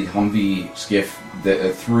blow the Humvee skiff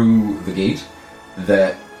through the gate,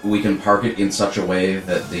 that we can park it in such a way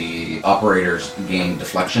that the operators gain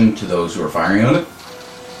deflection to those who are firing on it?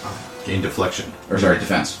 Gain deflection. Or sorry,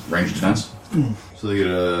 defense. Range defense. So they get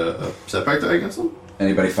a setback die against them?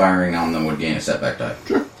 Anybody firing on them would gain a setback die.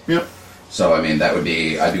 Sure. Yep. So, I mean, that would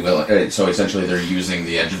be... I'd be willing... So, essentially, they're using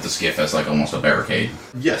the edge of the skiff as, like, almost a barricade.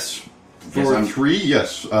 Yes. Yes, For I'm- 3,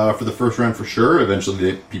 yes. For the first round, for sure.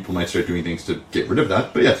 Eventually, people might start doing things to get rid of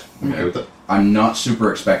that. But yes, I'm okay with that. I'm not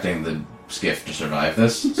super expecting the skiff to survive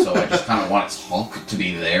this, so I just kind of want its hulk to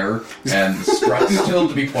be there, and the strut still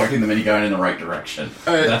to be pointing the minigun in the right direction.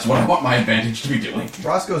 That's what I want my advantage to be doing.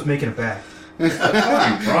 Roscoe's making it back.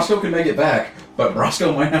 Roscoe can make it back, but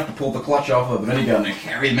Roscoe might have to pull the clutch off of the minigun and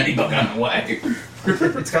carry the minigun away.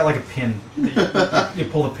 It's got like a pin. You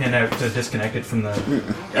pull the pin out to disconnect it from the...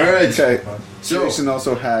 Alright. Okay. So, Jason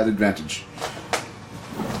also had advantage.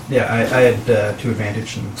 Yeah, I had 2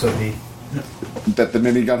 advantage, and so the That the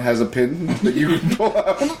minigun has a pin that you can pull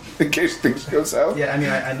out in case things go south? Yeah, I mean,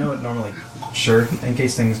 I know it normally. Sure, in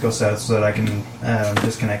case things go south, so that I can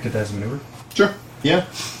disconnect it as a maneuver. Sure. Yeah.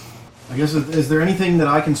 I guess, is there anything that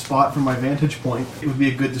I can spot from my vantage point? It would be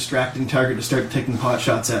a good distracting target to start taking pot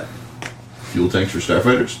shots at. Fuel tanks for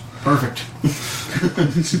starfighters. Perfect.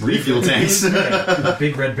 Refuel tanks.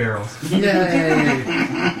 Big red barrels. Yay!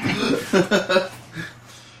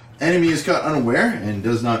 Enemy is caught unaware and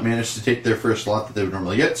does not manage to take their first slot that they would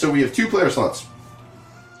normally get, so we have 2 player slots.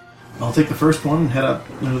 I'll take the first one and head up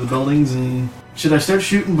into the buildings. And should I start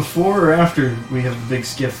shooting before or after we have the big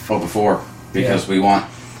skiff? Oh, before, because we want.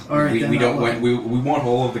 All right, we then don't I'll- want we want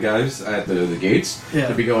all of the guys at the gates Yeah.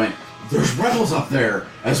 to be going. There's rebels up there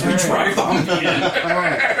as we All drive them in. All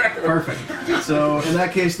right, perfect. So in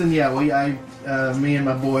that case, then me and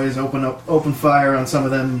my boys open fire on some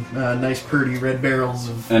of them nice, pretty red barrels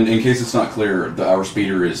of. And in case it's not clear, our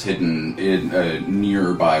speeder is hidden in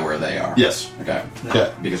nearby where they are. Yes. Okay.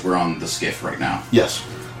 Yeah. Because we're on the skiff right now. Yes.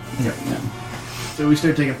 Yep. So we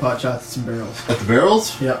start taking pot shots at some barrels. At the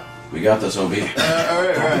barrels? Yep. We got this, OB.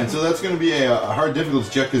 Alright. So that's going to be a hard difficulty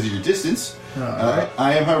check because of your distance. Alright.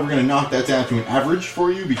 I am, however, going to knock that down to an average for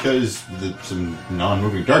you because it's a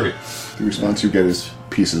non-moving target. The response you get is,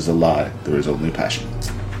 peace is a lie, there is only passion.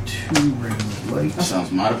 2 rings That light.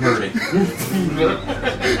 sounds mighty pretty.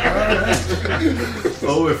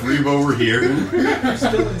 Oh, if Rebo were here.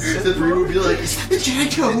 Sith Rebo would be like, is that the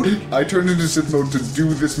Jag code? I turned into Sith mode to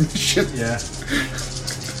do this mission. Yeah.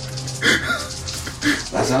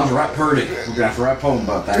 That sounds right pretty. We're gonna have to write a poem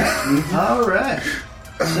about that. All right.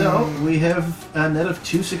 So we have a net of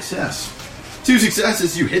 2 success. 2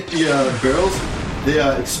 successes, you hit the barrels. They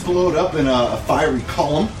explode up in a fiery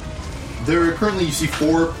column. There are currently, you see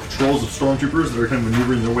 4 patrols of stormtroopers that are kind of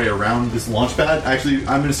maneuvering their way around this launch pad. Actually,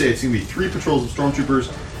 I'm going to say it's going to be 3 patrols of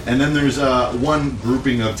stormtroopers, and then there's 1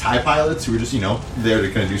 grouping of TIE pilots who are just, there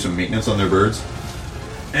to kind of do some maintenance on their birds.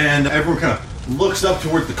 And everyone kind of looks up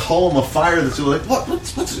towards the column of fire that's like,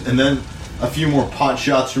 what's and then a few more pot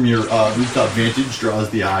shots from your rooftop vantage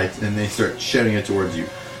draws the eye, and they start shouting it towards you.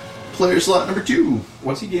 Player slot number 2.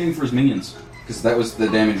 What's he gaining for his minions? Because that was the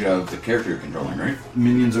damage of the character you're controlling, right?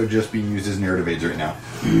 Minions are just being used as narrative aids right now.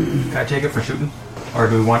 Can I take it for shooting? Or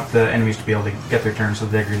do we want the enemies to be able to get their turn so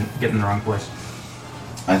they're getting in the wrong place?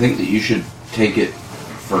 I think that you should take it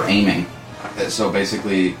for aiming. So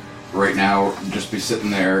basically, right now, just be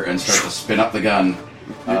sitting there and start to spin up the gun.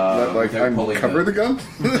 Like without I'm pulling cover the gun?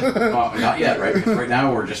 Not yet, right? Because right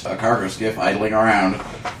now we're just a cargo skiff idling around,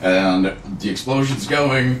 and the explosion's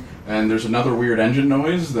going, and there's another weird engine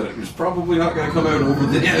noise that is probably not going to come out over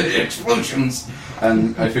the explosions.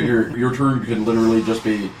 And I figure your turn could literally just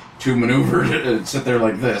be to maneuver and sit there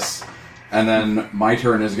like this, and then my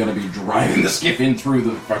turn is going to be driving the skiff in through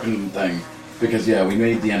the fucking thing. Because yeah, we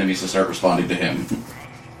made the enemies to start responding to him.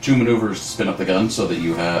 2 maneuvers to spin up the gun so that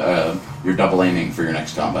you you're double aiming for your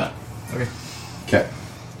next combat. Okay.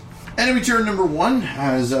 Enemy turn number 1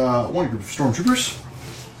 has 1 group of stormtroopers.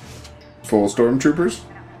 Full stormtroopers?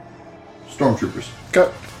 Stormtroopers.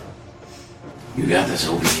 Cut. You got this,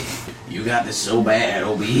 OB. You got this so bad,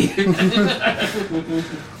 OB.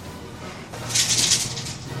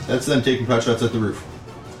 That's them taking pot shots at the roof.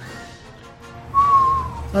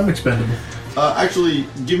 I'm expendable. Actually,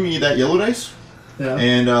 give me that yellow dice Yeah.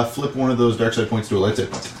 and flip one of those dark side points to a light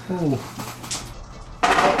side point. Oh.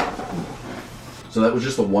 So that was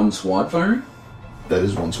just the 1 squad firing? That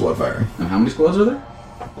is 1 squad firing. And how many squads are there?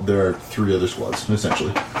 There are 3 other squads,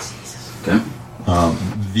 essentially. Okay.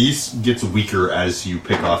 These gets weaker as you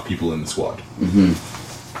pick off people in the squad. Mm-hmm.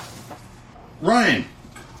 Ryan,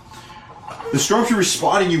 the stormtroopers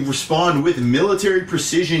spotting you respond with military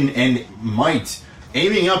precision and might.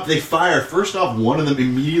 Aiming up, they fire. First off, one of them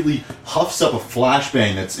immediately huffs up a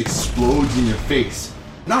flashbang that explodes in your face.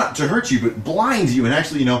 Not to hurt you, but blinds you. And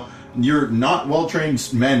actually, your not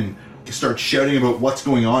well-trained men start shouting about what's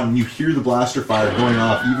going on, and you hear the blaster fire going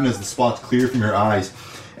off even as the spot's clear from your eyes.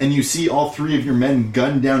 And you see all 3 of your men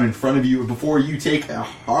gunned down in front of you before you take a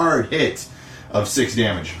hard hit of 6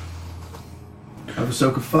 damage. I have a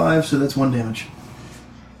soak of 5, so that's 1 damage.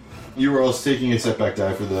 You are also taking a setback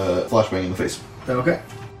die for the flashbang in the face. Okay.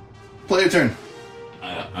 Play your turn.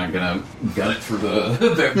 I'm gonna gun it through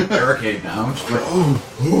the barricade now. Just like,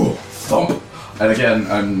 thump. And again,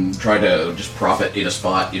 I'm trying to just prop it in a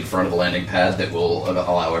spot in front of the landing pad that will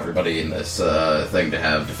allow everybody in this thing to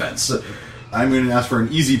have defense. I'm going to ask for an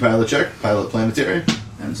easy pilot check. Pilot planetary.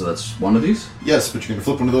 And so that's one of these? Yes, but you're going to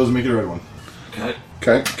flip one of those and make it a red one. Okay.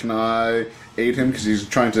 Okay, can I aid him because he's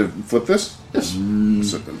trying to flip this? Yes.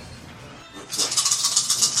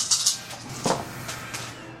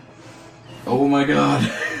 Oh my god.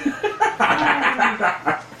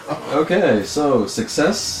 Okay, so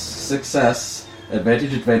success,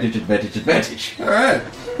 advantage. Alright.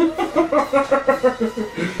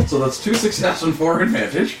 So that's 2 success and 4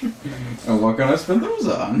 advantage. And what can I spend those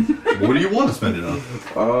on? What do you want to spend it on?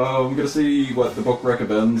 I'm gonna see what the book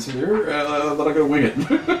recommends here, then I'm gonna wing it.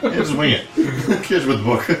 Yeah, just wing it. Who cares with the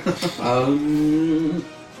book?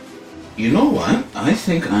 You know what? I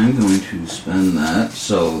think I'm going to spend that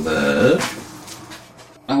so that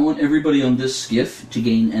I want everybody on this skiff to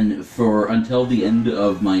gain, and for until the end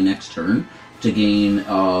of my next turn, to gain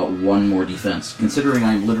 1 more defense. Considering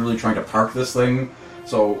I'm literally trying to park this thing,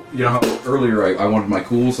 so you know how earlier I wanted my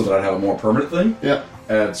cool so that I'd have a more permanent thing? Yeah.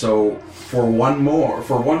 And so for one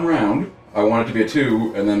round, I want it to be a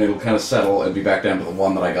 2, and then it'll kind of settle and be back down to the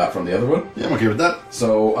 1 that I got from the other one. Yeah, I'm okay with that.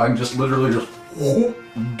 So I'm just literally just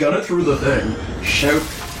gun it through the thing, shout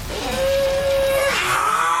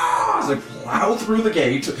as I plow through the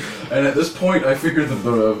gate, and at this point I figure that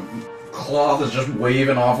the cloth is just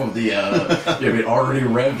waving off of the already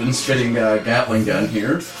revved and spitting Gatling gun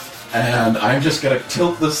here, and I'm just gonna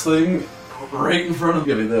tilt this thing right in front of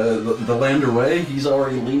the lander way. He's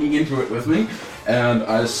already leaning into it with me. And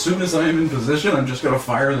as soon as I am in position, I'm just going to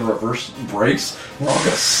fire the reverse brakes. We're all going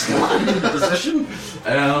to slide into position.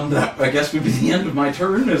 And that, I guess, would be the end of my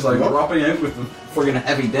turn as I'm dropping out with the friggin'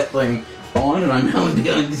 heavy debt thing on, and I'm held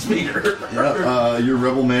behind the speeder. Your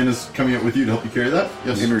rebel man is coming up with you to help you carry that?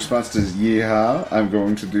 Yes. In response to yeehaw, I'm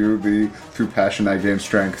going to do the through passion I gain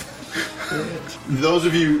strength. Those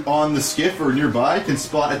of you on the skiff or nearby can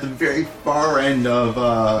spot at the very far end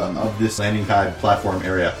of this landing pad platform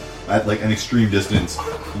area, at like an extreme distance,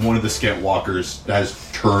 one of the scout walkers has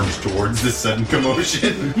turned towards this sudden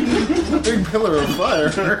commotion. Big pillar of fire.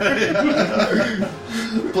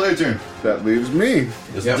 Player turn. That leaves me.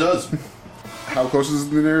 Yes, it does. How close is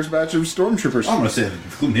the nearest batch of stormtroopers? I'm going to say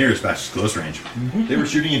the nearest batch is close range. They were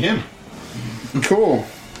shooting at him. Cool.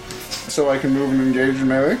 So I can move and engage in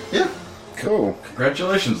melee? Yeah. Cool.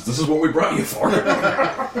 Congratulations, this is what we brought you for.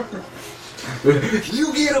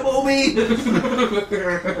 You get him, Obi!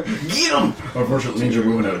 Get him! Unfortunately, it means you're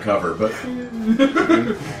moving out of cover, but...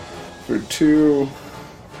 For 2...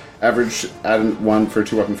 Average, add 1 for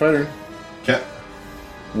 2 weapon fighting. Okay.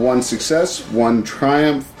 1 success, 1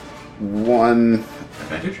 triumph, 1...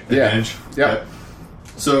 Advantage? Yeah. Advantage. Yep. Okay.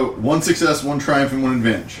 So, 1 success, 1 triumph, and 1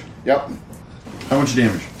 advantage. Yep. How much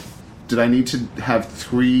damage? Did I need to have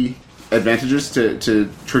 3 advantages to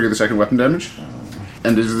trigger the second weapon damage?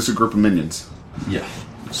 And is this a group of minions? Yeah.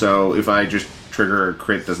 So if I just trigger a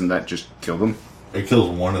crit, doesn't that just kill them? It kills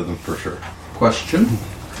one of them for sure. Question.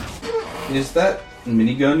 Is that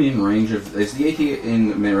minigun in range of... Is the AT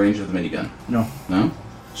in range of the minigun? No. No?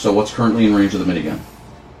 So what's currently in range of the minigun?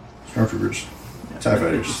 Stormtroopers. TIE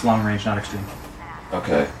fighters. Just long range, not extreme.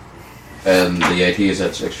 Okay. And the AT is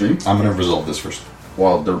at extreme? I'm going to resolve this first.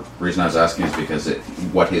 Well, the reason I was asking is because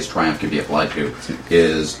what his triumph can be applied to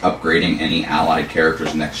is upgrading any allied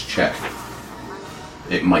character's next check.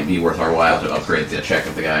 It might be worth our while to upgrade the check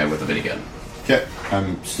of the guy with the minigun. Okay.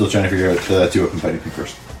 I'm still trying to figure out the 2 weapon fighting thing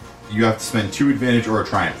first. You have to spend 2 advantage or a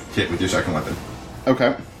triumph kit with your second weapon.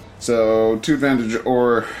 Okay. So 2 advantage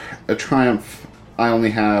or a triumph. I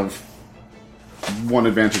only have 1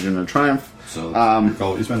 advantage and a triumph. So that's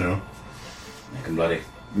call what you spend it on. Make him bloody.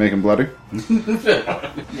 Make him bloody.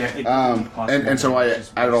 Yeah. And so I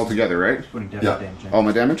add it all together, right? Putting Yeah. damage in. All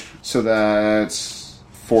my damage? So that's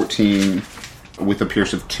 14 with a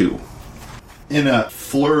pierce of 2. In a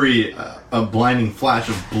flurry, a blinding flash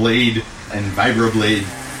of blade and vibroblade,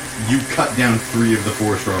 you cut down 3 of the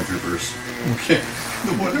 4 stormtroopers. Okay.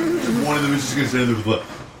 One of them is just going to stand there with a...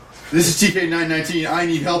 This is TK919. I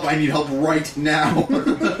need help right now.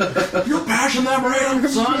 You're bashing them right up,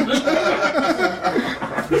 son!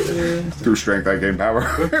 Through strength, I gain power.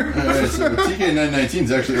 Alright, so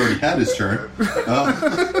TK919's actually already had his turn.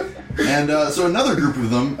 So another group of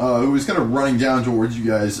them, who was kind of running down towards you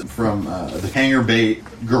guys from the hangar bay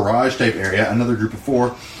garage type area, another group of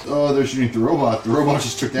 4. Oh, they're shooting the robot. The robot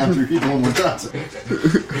just took down 3 people in one shot.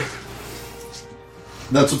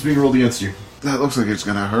 That's what's being rolled against you. That looks like it's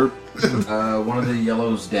gonna hurt. One of the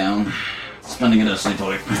yellows down, spending it as a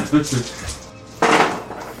toy.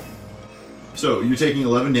 So you're taking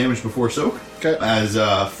 11 damage before soak. Okay. As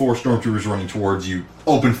 4 stormtroopers running towards you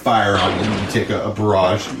open fire on you. You take a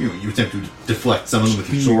barrage. You attempt to deflect some of them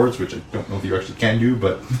with your swords, which I don't know if you actually can do,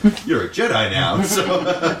 but you're a Jedi now.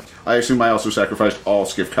 So I assume I also sacrificed all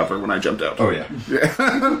skiff cover when I jumped out. oh yeah.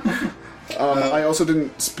 I also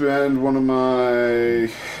didn't spend one of my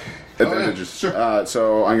advantages. Sure.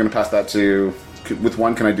 So I'm going to pass that to... With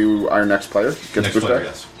 1, can I do our next player? Get Next the player, pushback?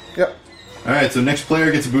 yes. Yep. Alright, so next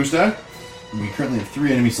player gets a boost die. We currently have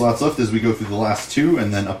 3 enemy slots left as we go through the last 2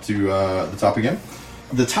 and then up to the top again.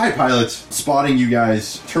 The TIE pilots, spotting you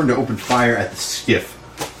guys, turn to open fire at the skiff,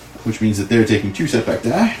 which means that they're taking 2 setback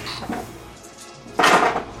die.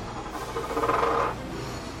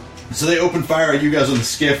 So they open fire at you guys on the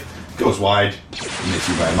skiff. Goes wide, miss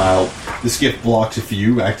you by a mile. The skiff blocks a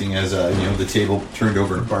few, acting as the table turned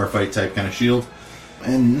over in a bar fight type kind of shield.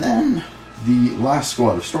 And then the last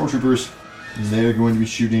squad of stormtroopers, they're going to be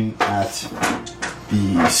shooting at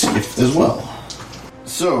the skiff as well.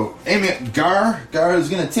 So, aiming at Gar. Gar is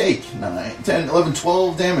going to take 9, 10, 11,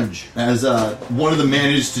 12 damage as one of them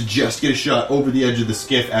manages to just get a shot over the edge of the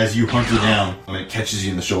skiff as you hunker down and it catches you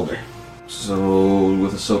in the shoulder. So,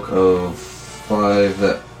 with a soak of 5,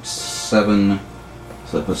 that's 7,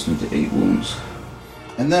 so that puts me to 8 wounds.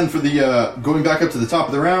 And then for the going back up to the top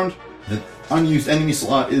of the round, the unused enemy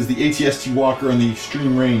slot is the ATST Walker on the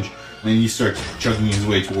extreme range, and he starts chugging his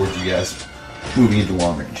way towards you guys, moving into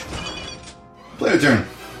long range. Player turn.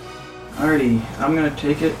 Alrighty, I'm gonna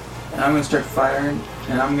take it, and I'm gonna start firing,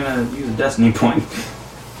 and I'm gonna use a destiny point.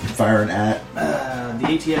 Firing at. The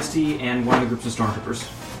ATST and one of the groups of stormtroopers.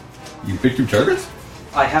 You pick 2 targets?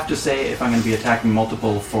 I have to say if I'm gonna be attacking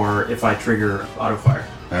multiple for if I trigger auto fire.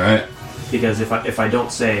 Alright. Because if I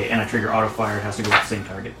don't say and I trigger auto fire, it has to go with the same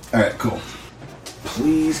target. Alright, cool.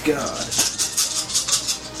 Please God.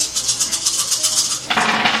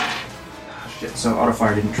 Shit, so auto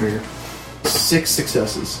fire didn't trigger. 6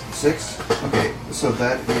 successes. 6? Okay, so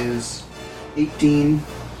that is 18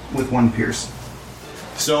 with 1 pierce.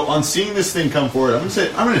 So on seeing this thing come forward, I'm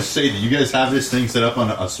gonna say that you guys have this thing set up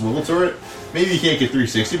on a swivel turret. Maybe you can't get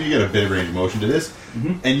 360, but you got a bit of range of motion to this.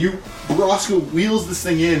 Mm-hmm. And Roscoe wheels this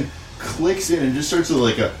thing in, clicks in, and just starts to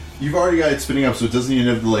you've already got it spinning up, so it doesn't even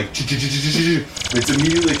have to it's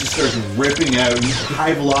immediately just starts ripping out, and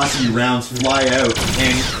high velocity rounds fly out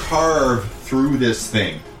and carve through this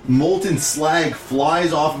thing. Molten slag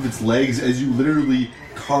flies off of its legs as you literally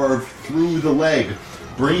carve through the leg,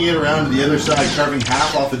 bringing it around to the other side, carving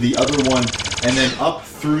half off of the other one, and then up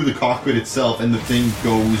through the cockpit itself, and the thing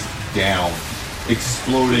goes down,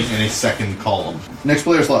 exploding in a second column. Next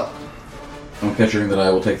player slot. I'm picturing that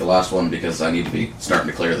I will take the last one because I need to be starting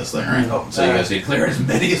to clear this thing, right? Oh, so you guys need to clear as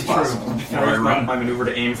many as possible before I run. My maneuver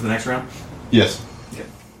to aim for the next round? Yes.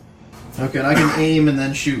 Okay, and I can aim and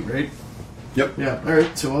then shoot, right? Yep. Yeah,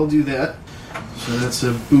 alright, so I'll do that. So that's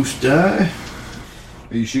a boost die.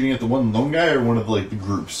 Are you shooting at the one lone guy or one of the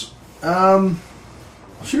groups? I'll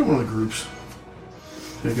shoot at one of the groups.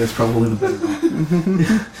 I think that's probably the better option.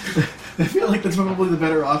 I feel like that's probably the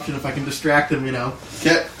better option if I can distract them,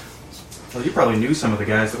 Okay. Well, you probably knew some of the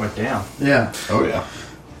guys that went down. Yeah. Oh, yeah.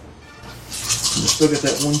 Still got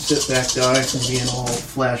that 1 setback die from being all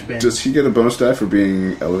flashbang. Does he get a bonus die for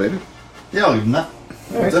being elevated? Yeah, I'll give him that.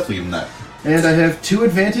 I'll Alright. definitely give him that. And I have 2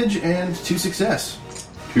 advantage and 2 success.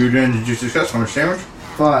 2 advantage, 2 success. How much damage?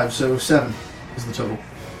 5, so 7 is the total.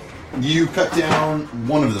 You cut down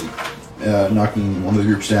one of them, knocking one of the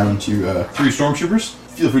groups down to 3 stormtroopers.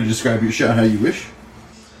 Feel free to describe your shot how you wish.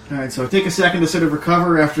 Alright, so I take a second to sort of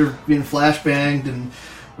recover after being flashbanged and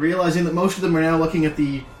realizing that most of them are now looking at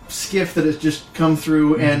the skiff that has just come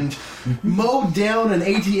through and mowed down an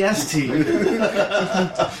ATST.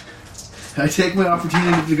 I take my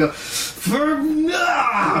opportunity to go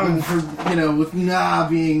with Nah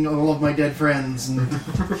being all of my dead friends, and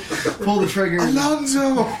pull the trigger.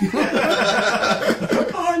 Alonzo!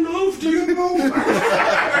 I loved you.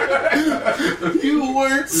 You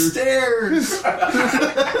weren't stairs.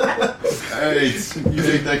 Alright, you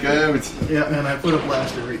take that guy out. Yeah, and I put a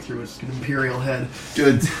blaster right through his imperial head.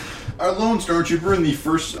 Good. Our lone stormtrooper in the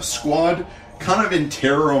first squad, kind of in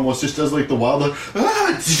terror almost, just does the wild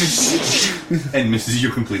and misses you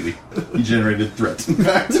completely. He generated a threat, in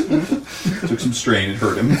fact. Took some strain, it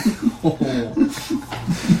hurt him.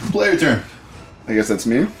 Player turn. I guess that's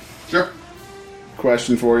me. Sure.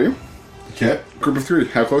 Question for you. Okay. Group of 3,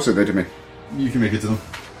 how close are they to me? You can make it to them.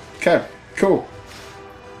 Okay, cool.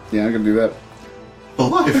 Yeah, I'm gonna do that.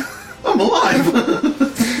 Alive! I'm alive!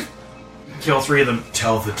 Kill 3 of them.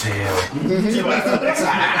 Tell the tale.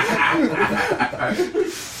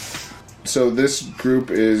 So this group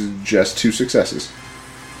is just 2 successes.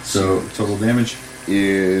 So, total damage?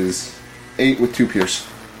 Is 8 with 2 pierce.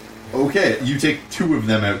 Okay, you take 2 of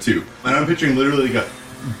them out too. And I'm picturing literally a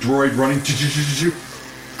droid running. 2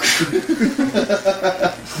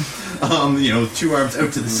 arms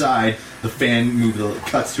out to the side. The fan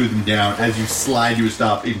cuts 2 of them down as you slide to a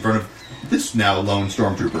stop in front of this now lone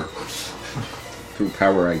stormtrooper. Through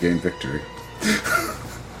power I gain victory.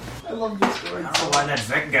 I love this story. I don't know why that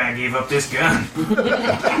Vec guy gave up this gun.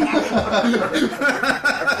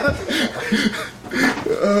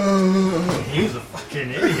 He was a fucking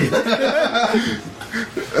idiot.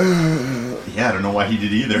 Yeah, I don't know why he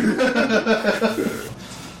did either.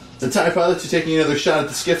 The TIE pilots are taking another shot at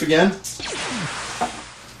the skiff again.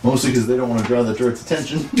 Mostly because they don't want to draw the droid's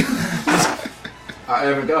attention. I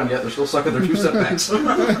haven't gone yet. They're still stuck at their 2 setbacks.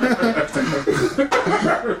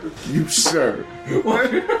 You sir.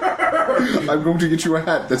 I'm going to get you a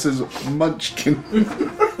hat that says Munchkin.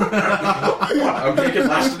 I'm taking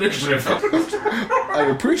last initiative. I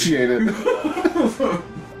appreciate it.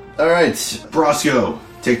 Alright, Brosco,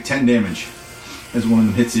 take 10 damage as one of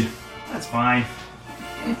them hits you. That's fine.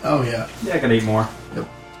 Oh, yeah. Yeah, I got 8 more. Yep.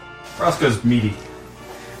 Roscoe's meaty.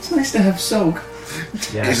 It's nice to have soak.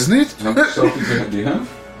 Yeah. Isn't it? How much soap do you have?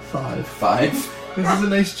 5. 5? This is a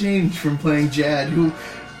nice change from playing Jad, who,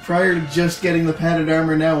 prior to just getting the padded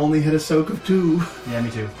armor, now only had a soak of 2. Yeah,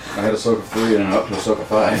 me too. I had a soak of 3 and I'm up to a soak of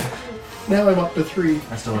 5. Now I'm up to 3.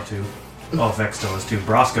 I still have 2. Oh, Vec still has 2.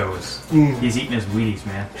 Brosco is... He's eating his Wheaties,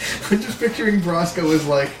 man. I'm just picturing Brosco as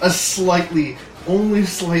like a slightly, only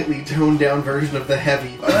slightly toned down version of the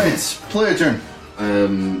heavy. Alright, player turn.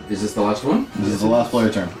 Is this the last one? This is the last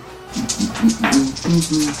player turn.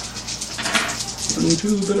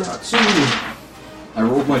 I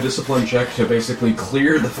rolled my discipline check to basically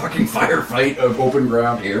clear the fucking firefight of open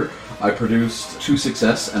ground here. I produced 2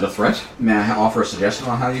 success and a threat. May I offer a suggestion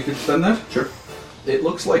on how you could spend that? Sure. It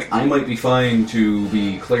looks like I might be fine to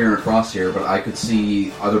be clearing across here, but I could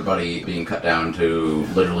see other buddy being cut down to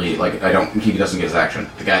literally, like, he doesn't get his action.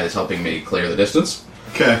 The guy that's helping me clear the distance.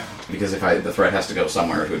 Okay. Because if the threat has to go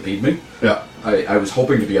somewhere to impede me. Yeah. I was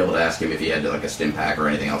hoping to be able to ask him if he had like a stim pack or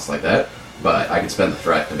anything else like that, but I could spend the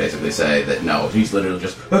threat to basically say that no, he's literally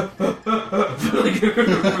just. Does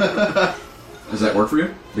that work for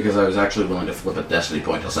you? Because I was actually willing to flip a destiny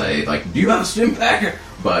point to say, like, do you have a stim pack?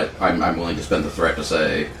 But I'm willing to spend the threat to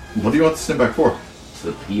say, What do you want the stim back for?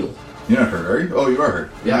 the heal. You're not hurt, are you? Oh, you are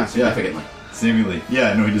hurt. Yeah, significantly. Seemingly.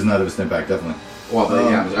 Yeah, no, he does not have a stim back, definitely. Well,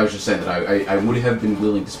 yeah, I was just saying that I would have been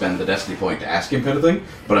willing to spend the destiny point to ask him kind of thing,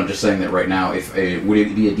 but I'm just saying that right now, would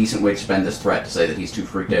it be a decent way to spend this threat to say that he's too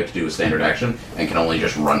freaked out to do a standard action and can only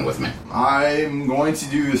just run with me? I'm going to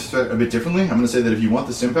do this a bit differently. I'm going to say that if you want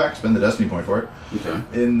the stim pack, spend the destiny point for it. Okay.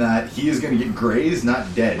 In that he is going to get grazed,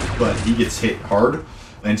 not dead, but he gets hit hard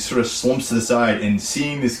and sort of slumps to the side, and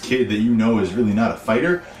seeing this kid that you know is really not a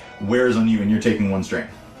fighter wears on you, and you're taking 1 strain.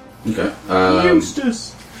 Okay.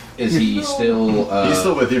 Eustace! Is he still... He's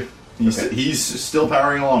still with you. He's still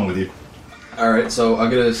powering along with you. Alright, so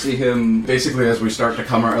I'm gonna see him basically as we start to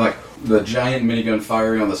come around, like, the giant minigun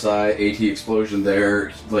firing on the side, AT explosion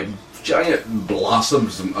there, like, giant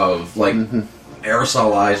blossoms of, like,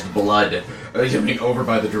 aerosolized blood coming over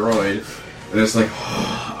by the droid. And it's like,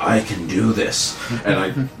 oh, I can do this. And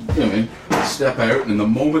I step out, and the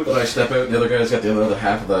moment that I step out, the other guy's got the other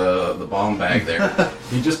half of the bomb bag there.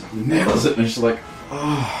 He just nails it, and it's like,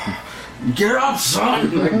 oh, get up,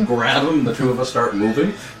 son! And I grab him, the 2 of us start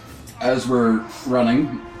moving. As we're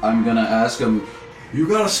running, I'm gonna ask him, you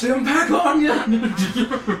got a stim pack on ya?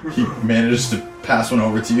 He manages to pass one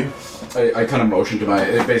over to you. I kind of motion to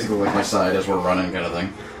basically like my side as we're running kind of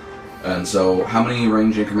thing. And so, how many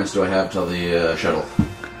range increments do I have till the shuttle?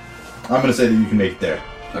 I'm going to say that you can make it there.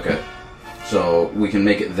 Okay. So, we can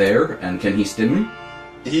make it there, and can he stim me?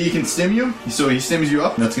 He can stim you, so he stims you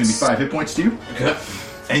up, and that's going to be 5 hit points to you. Okay.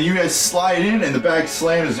 And you guys slide in, and the bag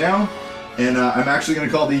slams down, and I'm actually going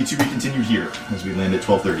to call the to be continued here, as we land at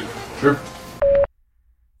 12:30. Sure.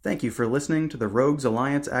 Thank you for listening to the Rogues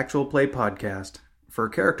Alliance Actual Play Podcast. For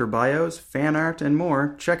character bios, fan art, and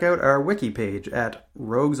more, check out our wiki page at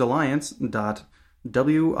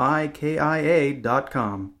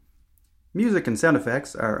roguesalliance.wikia.com. Music and sound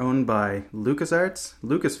effects are owned by LucasArts,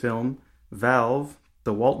 Lucasfilm, Valve,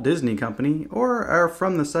 the Walt Disney Company, or are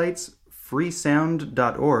from the sites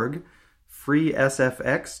freesound.org,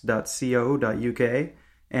 freesfx.co.uk,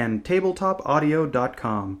 and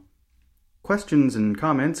tabletopaudio.com. Questions and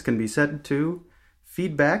comments can be sent to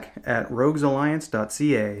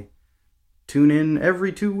feedback@roguesalliance.ca. Tune in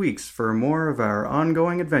every 2 weeks for more of our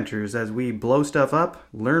ongoing adventures as we blow stuff up,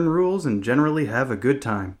 learn rules, and generally have a good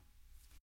time.